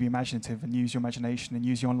think you just need to be imaginative and use your imagination and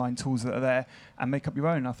use your online tools that are there and make up your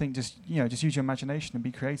own. I think just use your imagination and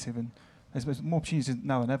be creative. And there's more opportunities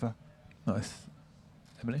now than ever. Nice.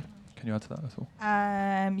 Emily, can you add to that at all?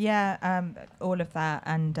 All of that,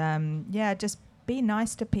 and just be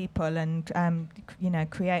nice to people and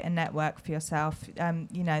create a network for yourself.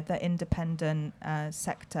 The independent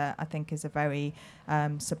sector, I think, is a very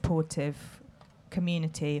supportive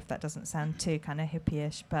community, if that doesn't sound too kind of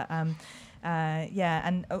hippie-ish, but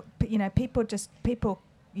people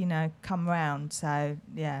come round, so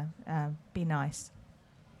be nice.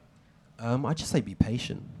 I'd just say be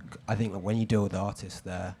patient. I think that when you deal with artists,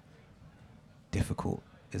 they're difficult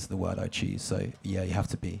is the word I choose. So yeah, you have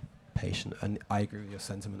to be patient. And I agree with your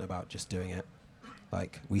sentiment about just doing it.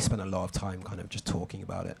 Like, we spend a lot of time kind of just talking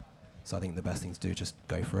about it. So I think the best thing to do is just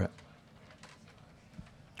go for it.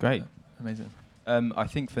 Great. Amazing. I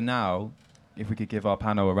think for now, if we could give our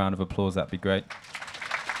panel a round of applause, that'd be great.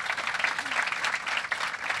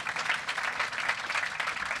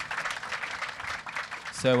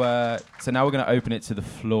 So now we're going to open it to the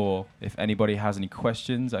floor. If anybody has any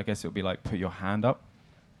questions, I guess it'll be like, put your hand up.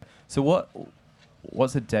 So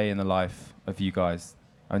what's a day in the life of you guys?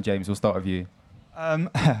 And James, we'll start with you.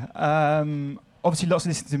 Obviously lots of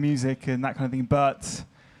listening to music and that kind of thing, but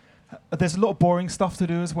there's a lot of boring stuff to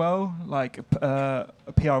do as well, like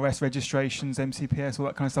PRS registrations, MCPS, all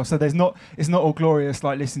that kind of stuff. So it's not all glorious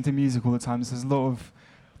like listening to music all the time. So there's a lot of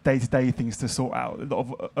day-to-day things to sort out, a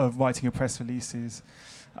lot of writing of press releases,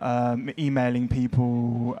 emailing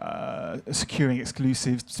people, securing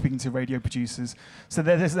exclusives, speaking to radio producers. So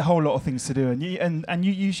there's a whole lot of things to do, and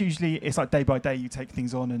you usually it's like day by day you take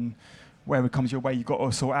things on, and wherever comes your way you've got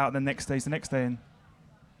to sort out. And the next day's the next day, and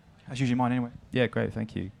that's usually mine anyway. Yeah, great,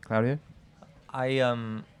 thank you, Claudia. Like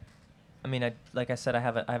I said, I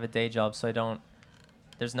have a day job, so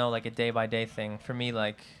there's no like a day by day thing for me.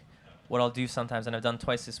 Like, what I'll do sometimes, and I've done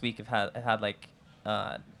twice this week, I've had like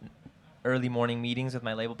early morning meetings with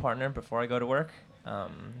my label partner before I go to work.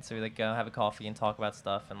 So we like go have a coffee and talk about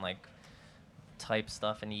stuff and like type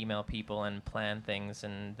stuff and email people and plan things,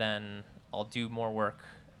 and then I'll do more work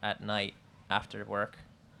at night after work,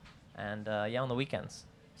 and on the weekends.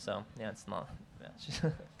 So yeah, it's not.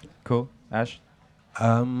 Cool. Ash?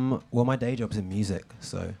 Well, my day job's in music,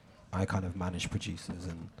 so I kind of manage producers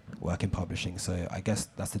and work in publishing. So I guess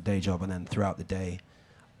that's the day job, and then throughout the day,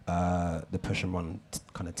 the Push and Run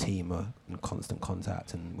kind of team are in constant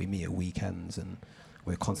contact, and we meet at weekends, and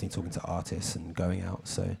we're constantly talking to artists and going out.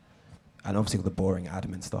 So, and obviously all the boring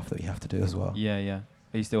admin stuff that we have to do as well. Yeah.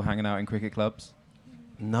 Are you still hanging out in cricket clubs?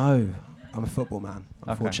 No, I'm a football man,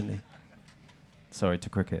 Okay. unfortunately. Sorry to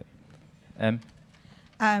cricket. I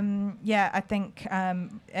think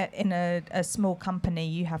in a small company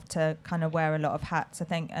you have to kind of wear a lot of hats. I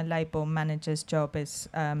think a label manager's job is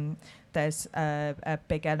there's a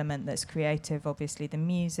big element that's creative, obviously the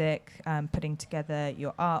music, putting together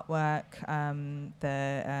your artwork,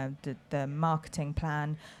 the marketing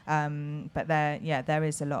plan, but there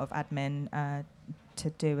is a lot of admin to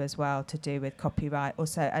do as well, to do with copyright.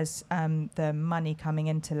 Also, as the money coming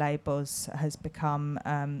into labels has become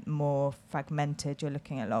more fragmented, you're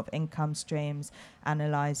looking at a lot of income streams,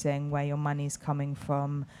 analysing where your money's coming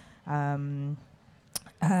from,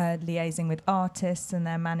 liaising with artists and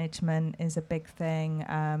their management is a big thing.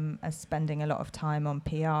 Spending a lot of time on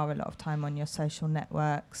PR, a lot of time on your social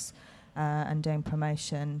networks, and doing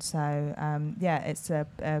promotion. So it's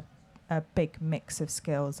a big mix of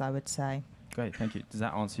skills, I would say. Great, thank you. Does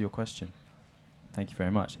that answer your question? Thank you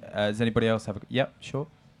very much. Does anybody else have a... Yep, sure.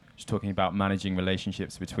 Just talking about managing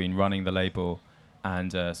relationships between running the label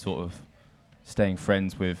and sort of staying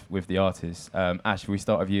friends with the artists. Ash, if we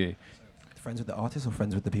start with you. Friends with the artists or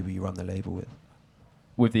friends with the people you run the label with?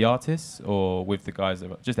 With the artists or with the guys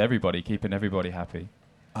that... Just everybody, keeping everybody happy.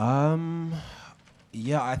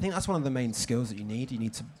 Yeah, I think that's one of the main skills that you need. You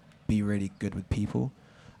need to be really good with people.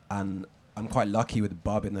 And I'm quite lucky with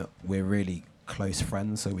Bub in that we're really close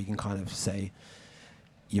friends, so we can kind of say,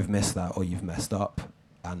 you've missed that or you've messed up,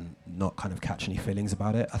 and not kind of catch any feelings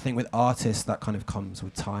about it. I think with artists, that kind of comes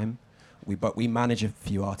with time. But we manage a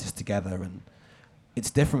few artists together, and it's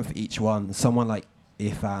different for each one. Someone like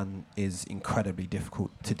Irfan is incredibly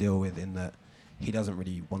difficult to deal with in that he doesn't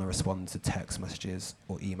really want to respond to text messages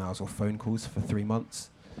or emails or phone calls for 3 months,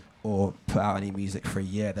 or put out any music for a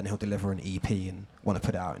year. Then he'll deliver an EP and want to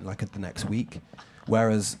put it out in the next week.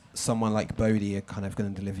 Whereas someone like Bodhi are kind of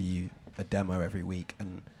going to deliver you a demo every week.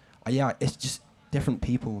 And it's just different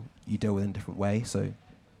people you deal with in a different way. So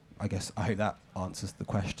I hope that answers the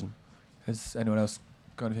question. Has anyone else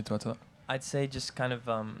got anything to add to that? I'd say just kind of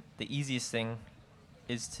the easiest thing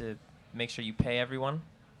is to make sure you pay everyone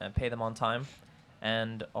and pay them on time,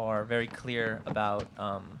 and are very clear about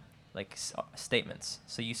statements.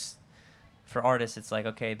 So for artists, it's like,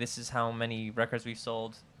 okay, this is how many records we've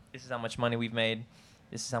sold, this is how much money we've made,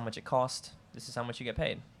 this is how much it cost, this is how much you get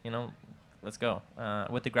paid. Let's go.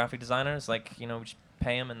 With the graphic designers, we just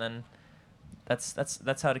pay them, and then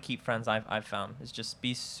that's how to keep friends. I've found is just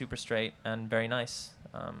be super straight and very nice,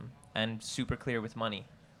 and super clear with money.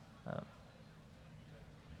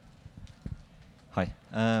 Hi.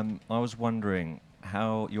 I was wondering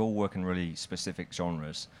how you're working really specific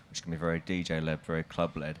genres, which can be very DJ-led, very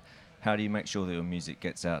club-led. How do you make sure that your music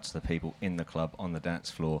gets out to the people in the club, on the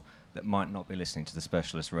dance floor, that might not be listening to the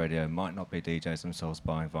specialist radio, might not be DJs themselves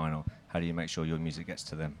buying vinyl? How do you make sure your music gets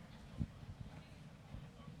to them?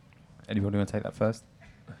 Anybody want to take that first?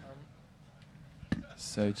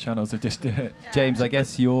 So channels of just... James, I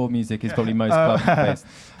guess your music is probably most club-based.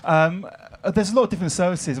 There's a lot of different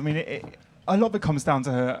services. I mean, a lot of it comes down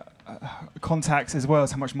to contacts as well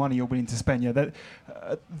as how much money you're willing to spend.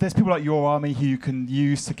 There's people like Your Army who you can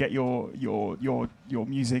use to get your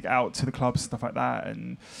music out to the clubs, stuff like that,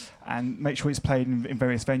 and make sure it's played in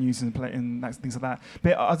various venues and things like that.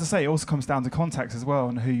 But as I say, it also comes down to contacts as well,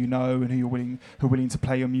 and who you know and who are willing to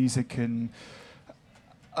play your music. And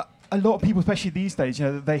a lot of people, especially these days,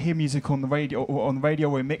 they hear music on the radio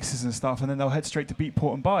or in mixes and stuff, and then they'll head straight to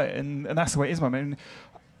Beatport and buy it, and that's the way it is, man.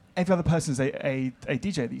 Every other person's a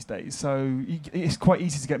DJ these days, so it's quite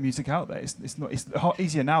easy to get music out there. It's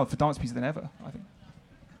easier now for dance music than ever, I think.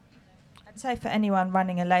 I'd say for anyone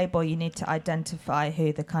running a label, you need to identify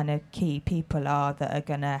who the kind of key people are that are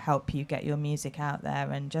going to help you get your music out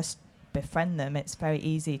there, and just befriend them. It's very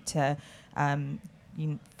easy to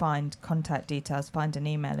you find contact details, find an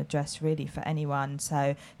email address really for anyone.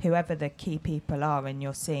 So whoever the key people are in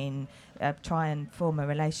your scene, try and form a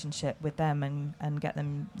relationship with them and get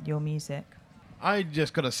them your music. I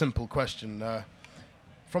just got a simple question.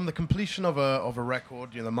 From the completion of a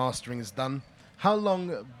record, the mastering is done, how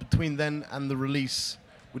long between then and the release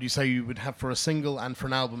would you say you would have for a single and for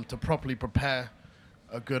an album to properly prepare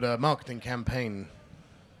a good marketing campaign?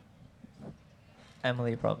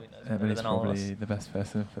 Emily probably knows better Emily's than all of us. probably the best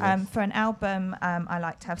person for this. For an album, I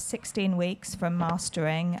like to have 16 weeks from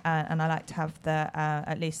mastering, and I like to have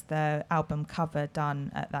at least the album cover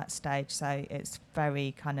done at that stage, so it's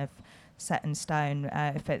very kind of set in stone.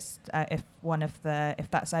 If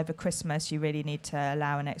that's over Christmas, you really need to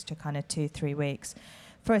allow an extra kind of 2-3 weeks.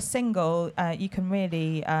 For a single, you can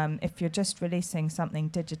really, if you're just releasing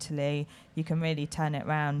something digitally, you can really turn it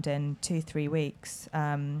around in 2-3 weeks.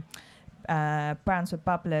 Browns with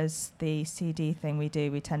Bubblers, the CD thing we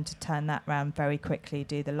tend to turn that round very quickly,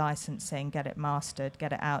 do the licensing, get it mastered,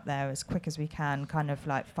 get it out there as quick as we can, kind of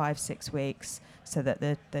like 5-6 weeks, so that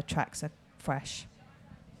the tracks are fresh.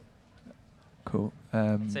 Cool.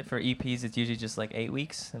 I'd say for EPs, it's usually just like 8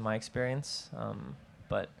 weeks in my experience.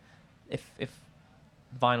 But if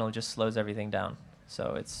vinyl just slows everything down,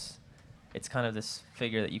 so it's kind of this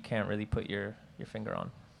figure that you can't really put your finger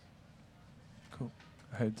on. Cool.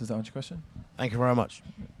 Does that answer your question? Thank you very much.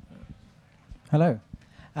 Hello.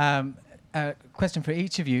 Question for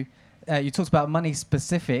each of you. You talked about money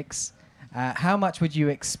specifics. How much would you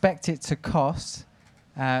expect it to cost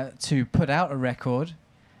to put out a record?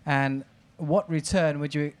 And what return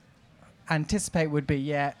would you anticipate would be,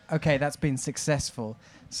 yeah, okay, that's been successful?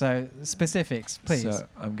 So specifics, please. So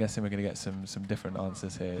I'm guessing we're going to get some different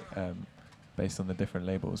answers here based on the different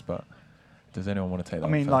labels, but does anyone want to take that I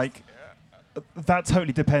mean, first? like, that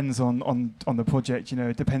totally depends on the project. You know,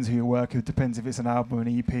 it depends who you're working with. It depends if it's an album or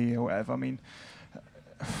an EP or whatever. I mean,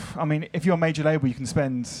 if you're a major label, you can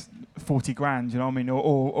spend 40 grand. You know what I mean?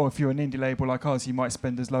 Or if you're an indie label like us, you might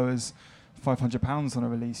spend as low as £500 on a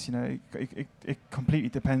release. You know, it completely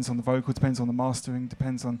depends on the vocal, depends on the mastering,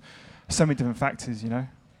 depends on so many different factors. You know,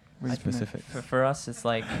 really specific. For us, it's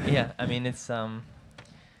like, yeah, I mean, it's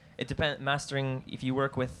it depends. Mastering, if you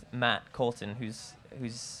work with Matt Colton,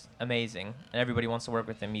 who's amazing, and everybody wants to work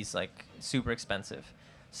with him, he's like super expensive.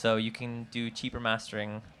 So you can do cheaper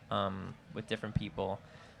mastering with different people.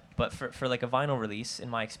 But for like a vinyl release, in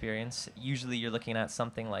my experience, usually you're looking at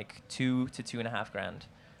something like $2,000 to $2.5 grand.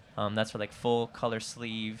 That's for like full color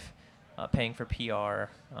sleeve, paying for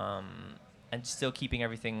PR, and still keeping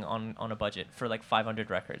everything on a budget for like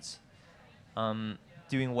 500 records.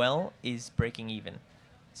 Doing well is breaking even.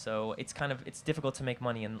 So it's difficult to make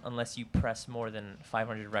money unless you press more than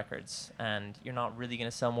 500 records, and you're not really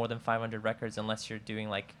going to sell more than 500 records unless you're doing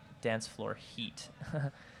like dance floor heat,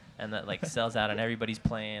 and that like sells out and everybody's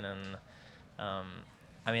playing, and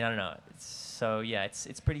I mean, I don't know.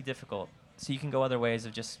 It's pretty difficult. So you can go other ways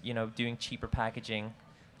of just, you know, doing cheaper packaging,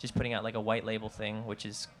 just putting out like a white label thing, which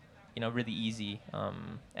is, you know, really easy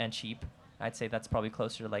and cheap. I'd say that's probably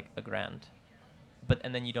closer to like $1 grand.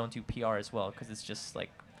 And then you don't do PR as well because it's just like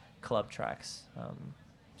club tracks.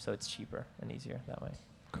 So it's cheaper and easier that way.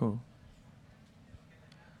 Cool.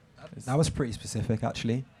 That was pretty specific,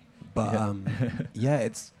 actually. But yeah,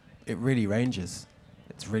 it really ranges.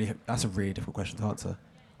 That's a really difficult question to answer.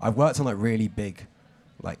 I've worked on like really big,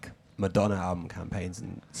 like Madonna album campaigns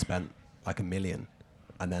and spent like $1 million,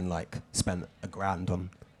 and then like spent $1 grand on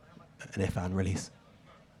an Ifan release.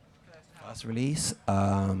 First release,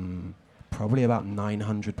 probably about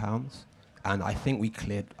 £900, and I think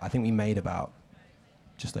we made about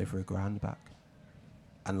just over $1 grand back,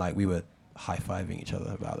 and like we were high-fiving each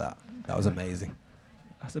other about that. That was amazing.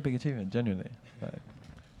 That's a big achievement, genuinely. Like,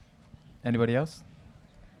 Anybody else?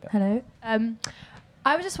 Hello.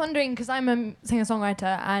 I was just wondering, because I'm a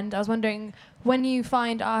singer-songwriter, and I was wondering, when you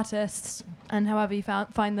find artists, and however you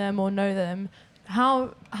find them or know them,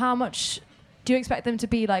 how much do you expect them to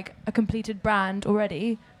be like a completed brand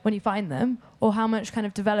already when you find them, or how much kind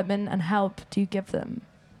of development and help do you give them?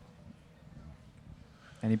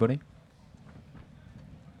 Anybody?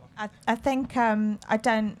 I think I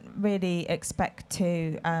don't really expect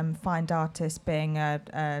to find artists being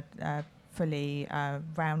a fully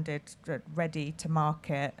rounded, ready to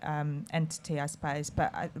market entity, I suppose.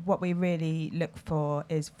 But what we really look for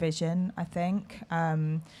is vision, I think.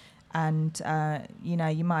 And you know,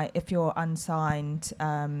 you might, if you're unsigned,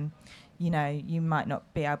 you know, you might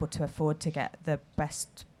not be able to afford to get the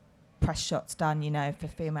best press shots done. You know, for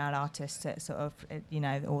female artists, it sort of, you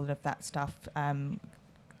know, all of that stuff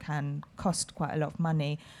can cost quite a lot of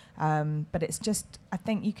money. But it's just, I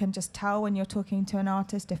think you can just tell when you're talking to an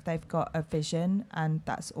artist if they've got a vision, and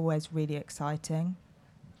that's always really exciting.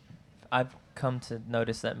 I've come to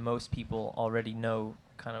notice that most people already know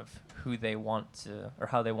kind of who they want to, or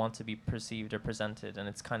how they want to be perceived or presented, and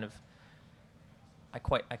it's kind of, I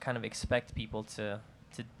kind of expect people to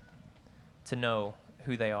know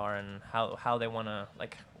who they are and how they want to,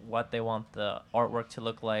 like, what they want the artwork to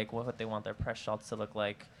look like, what they want their press shots to look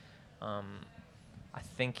like. I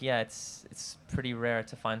think, yeah, it's pretty rare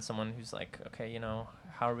to find someone who's like, okay, you know,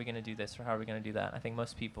 how are we going to do this or how are we going to do that? I think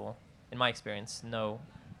most people, in my experience, know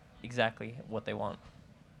exactly what they want.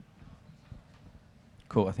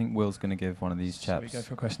 Cool. I think Will's going to give one of these Shall chaps we go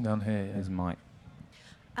for a question down here? his mic.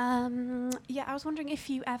 Yeah, I was wondering if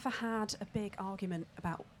you ever had a big argument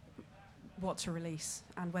about what to release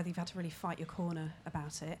and whether you've had to really fight your corner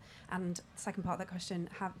about it. And second part of that question,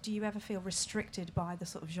 do you ever feel restricted by the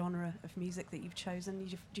sort of genre of music that you've chosen?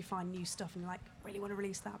 Do you find new stuff and you're like, really want to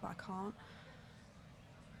release that, but I can't?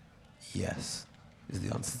 Yes, is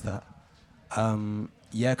the answer to that.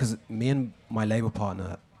 Yeah, because me and my label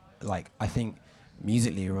partner, like, I think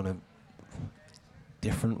musically we're on a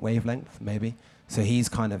different wavelength, maybe. So he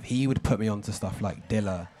would put me onto stuff like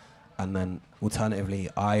Dilla, and then alternatively,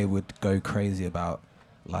 I would go crazy about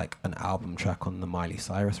like an album track on the Miley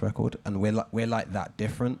Cyrus record, and we're like that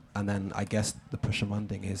different. And then I guess the Push and Run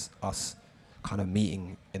thing is us kind of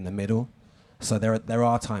meeting in the middle. So there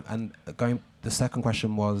are times, and the second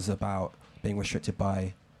question was about being restricted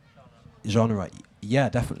by genre. Yeah,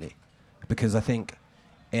 definitely, because I think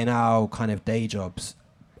in our kind of day jobs,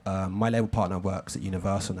 my label partner works at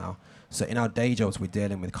Universal now. So in our day jobs, we're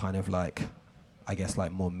dealing with kind of like, I guess,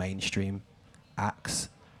 like more mainstream acts.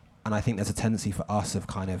 And I think there's a tendency for us of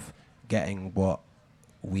kind of getting what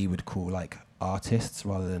we would call like artists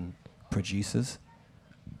rather than producers.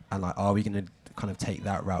 And like, are we going to kind of take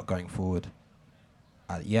that route going forward?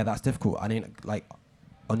 Yeah, that's difficult. I mean, like,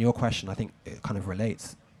 on your question, I think it kind of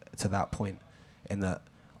relates to that point in that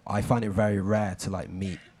I find it very rare to like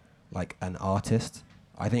meet like an artist.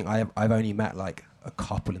 I think I've only met like a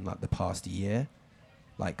couple in like the past year.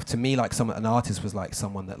 Like to me, like an artist was like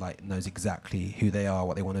someone that like knows exactly who they are,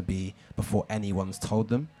 what they want to be before anyone's told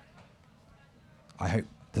them. I hope,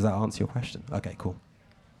 does that answer your question? Okay, cool.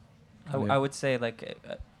 I would say like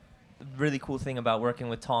a really cool thing about working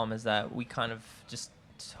with Tom is that we kind of just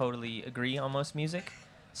totally agree on most music.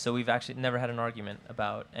 So we've actually never had an argument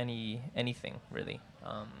about anything really,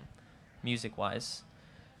 music-wise.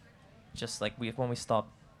 Just like when we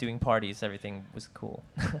stopped doing parties, everything was cool.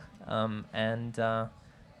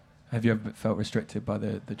 Have you ever felt restricted by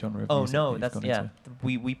the genre of music? Oh no, that you've that's gone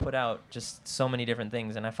into? We put out just so many different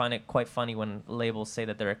things, and I find it quite funny when labels say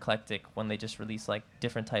that they're eclectic when they just release like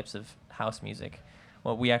different types of house music.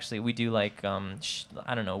 Well, we do like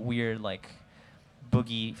I don't know, weird like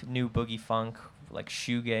new boogie funk, like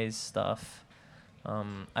shoegaze stuff.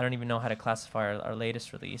 I don't even know how to classify our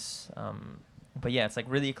latest release. But yeah, it's like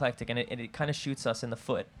really eclectic, and it kind of shoots us in the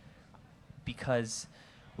foot because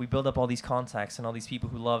we build up all these contacts and all these people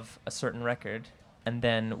who love a certain record, and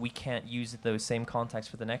then we can't use those same contacts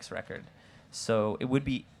for the next record. So it would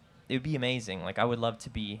be amazing. Like I would love to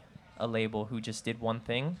be a label who just did one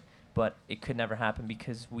thing, but it could never happen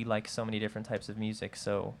because we like so many different types of music.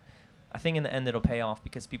 So I think in the end it'll pay off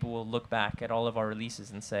because people will look back at all of our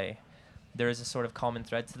releases and say there is a sort of common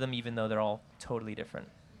thread to them, even though they're all totally different.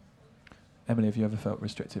 Emily, have you ever felt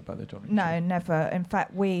restricted by the genre? No, never. In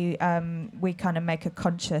fact, we kind of make a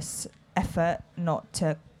conscious effort not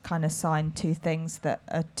to kind of sign two things that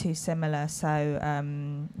are too similar. So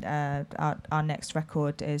our next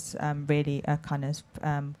record is really a kind of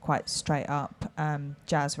quite straight up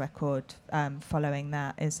jazz record. Following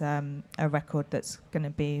that is a record that's going to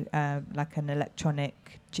be like an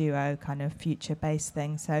electronic duo kind of future based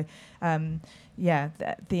thing. So the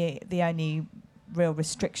only real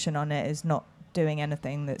restriction on it is not doing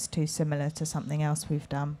anything that's too similar to something else we've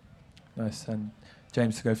done. Nice. And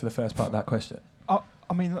James, to go for the first part of that question.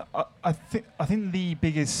 I mean, I think the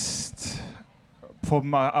biggest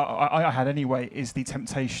problem I had anyway is the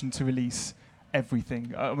temptation to release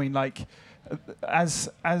everything. I mean, like, as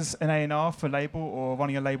an A&R for label or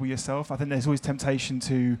running a label yourself, I think there's always temptation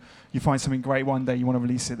to, you find something great one day, you want to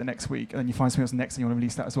release it the next week, and then you find something else the next and you want to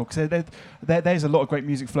release that as well. Because there's a lot of great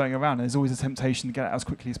music floating around, and there's always a temptation to get it as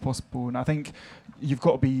quickly as possible. And I think you've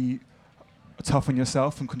got to be tough on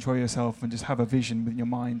yourself and control yourself and just have a vision within your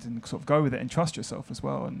mind and sort of go with it and trust yourself as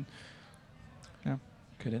well. And yeah.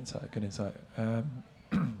 Good insight. Are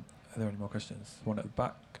there any more questions? One at the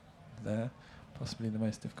back there. Possibly the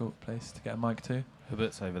most difficult place to get a mic to.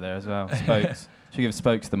 Hubert's over there as well. Spokes. Should we give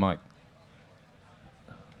Spokes the mic?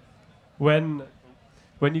 When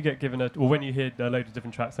you get given when you hear a load of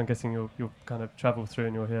different tracks, I'm guessing you'll kind of travel through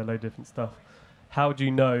and you'll hear a load of different stuff. How do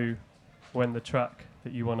you know when the track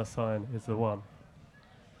that you want to sign is the one?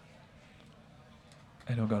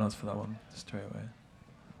 Anyone got an answer for that one straight away?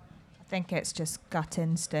 I think it's just gut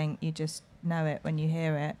instinct. You just know it when you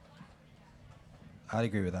hear it. I'd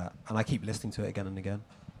agree with that. And I keep listening to it again and again.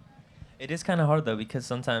 It is kind of hard though, because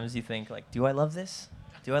sometimes you think like, do I love this?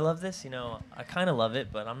 Do I love this? You know, I kind of love it,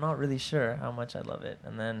 but I'm not really sure how much I love it.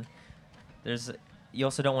 And then you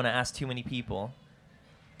also don't want to ask too many people.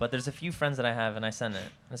 But there's a few friends that I have, and I send it.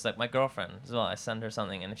 And it's like my girlfriend as well. I send her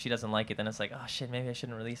something, and if she doesn't like it, then it's like, oh shit, maybe I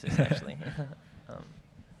shouldn't release this actually.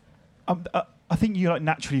 I think you like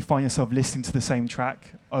naturally find yourself listening to the same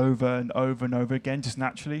track over and over and over again, just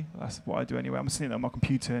naturally. That's what I do anyway. I'm sitting there on my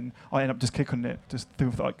computer, and I end up just clicking on it just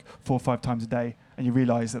through like 4 or 5 times a day, and you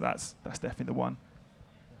realise that's definitely the one.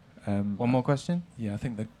 One more question? Yeah, I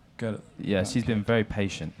think the girl. Yeah, she's been very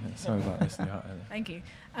patient. Yeah, sorry about listening out. Thank you.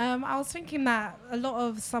 I was thinking that a lot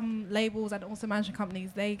of some labels and also management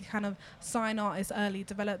companies, they kind of sign artists early,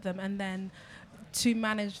 develop them, and then to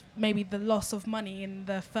manage maybe the loss of money in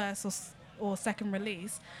the first or second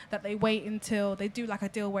release, that they wait until they do like a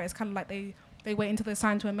deal where it's kind of like they wait until they're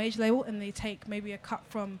signed to a major label and they take maybe a cut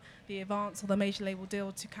from the advance or the major label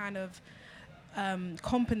deal to kind of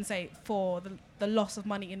compensate for the loss of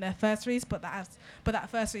money in their first release, but that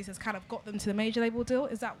first release has kind of got them to the major label deal.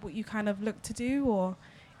 Is that what you kind of look to do, or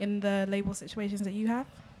in the label situations that you have?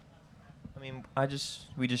 I mean,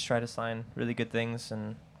 we just try to sign really good things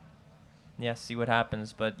and yeah, see what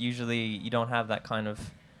happens. But usually you don't have that kind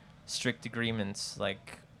of strict agreements.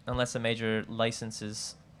 Like, unless a major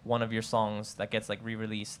licenses one of your songs that gets like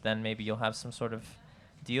re-released, then maybe you'll have some sort of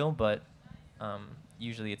deal. But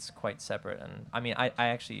usually it's quite separate. And I mean, I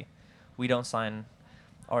actually, we don't sign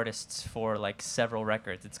artists for like several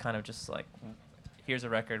records. It's kind of just like, here's a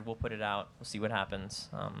record, we'll put it out, we'll see what happens.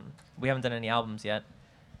 We haven't done any albums yet.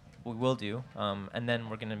 We will do, and then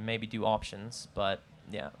we're gonna maybe do options. But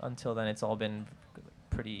yeah, until then, it's all been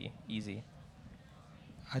pretty easy.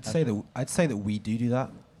 I'd say that we do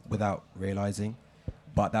that without realizing,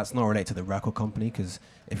 but that's not related to the record company, because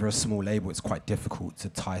if you're a small label, it's quite difficult to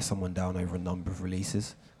tie someone down over a number of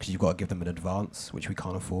releases, because you've got to give them an advance, which we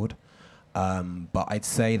can't afford. But I'd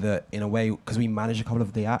say that in a way, because we manage a couple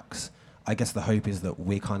of the acts, I guess the hope is that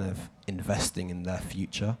we're kind of investing in their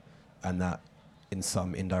future, and that in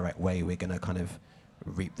some indirect way we're going to kind of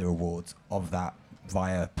reap the rewards of that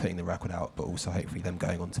via putting the record out, but also hopefully them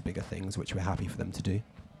going on to bigger things, which we're happy for them to do.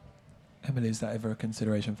 Emily, is that ever a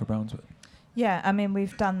consideration for Brownswood? Yeah, I mean,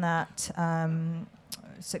 we've done that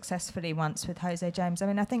successfully once with Jose James. I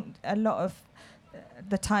mean, I think a lot of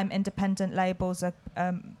the time independent labels are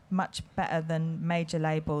much better than major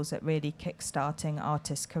labels at really kickstarting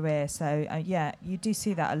artists' career. So yeah, you do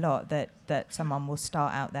see that a lot, that someone will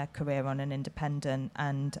start out their career on an independent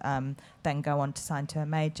and then go on to sign to a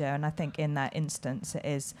major. And I think in that instance, it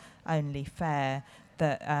is only fair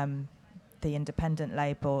that the independent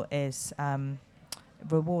label is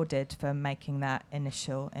rewarded for making that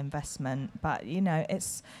initial investment. But you know,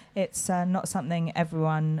 it's not something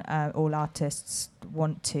everyone, all artists,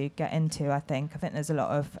 want to get into. I think there's a lot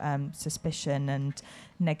of suspicion and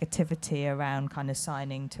negativity around kind of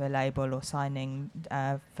signing to a label or signing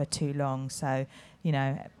for too long. So you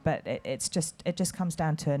know, but it just comes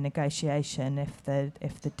down to a negotiation. If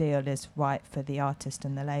the deal is right for the artist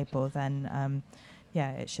and the label, then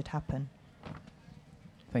yeah, it should happen.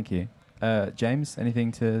 Thank you. James,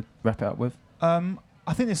 anything to wrap it up with?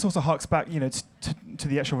 I think this also harks back, you know, to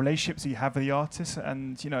the actual relationships that you have with the artists,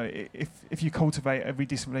 and you know, if you cultivate a really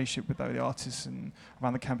decent relationship with the artists and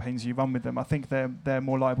around the campaigns you run with them, I think they're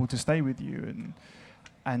more liable to stay with you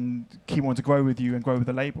and keep wanting to grow with you and grow with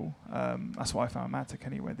the label. That's what I found at Matic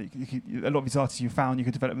anyway. That a lot of these artists you found, you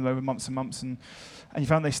could develop them over months and months, and you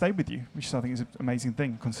found they stayed with you, which I think is an amazing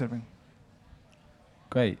thing considering.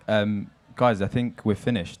 Great. Guys, I think we're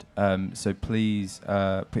finished. So please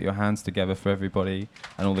put your hands together for everybody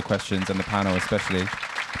and all the questions and the panel especially.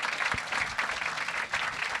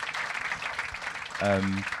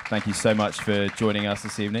 Thank you so much for joining us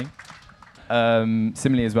this evening.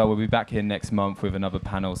 Similarly as well, we'll be back here next month with another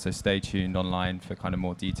panel, so stay tuned online for kind of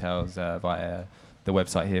more details via the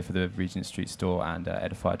website here for the Regent Street store and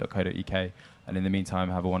edify.co.uk. And in the meantime,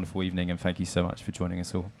 have a wonderful evening, and thank you so much for joining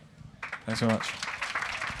us all. Thanks so much.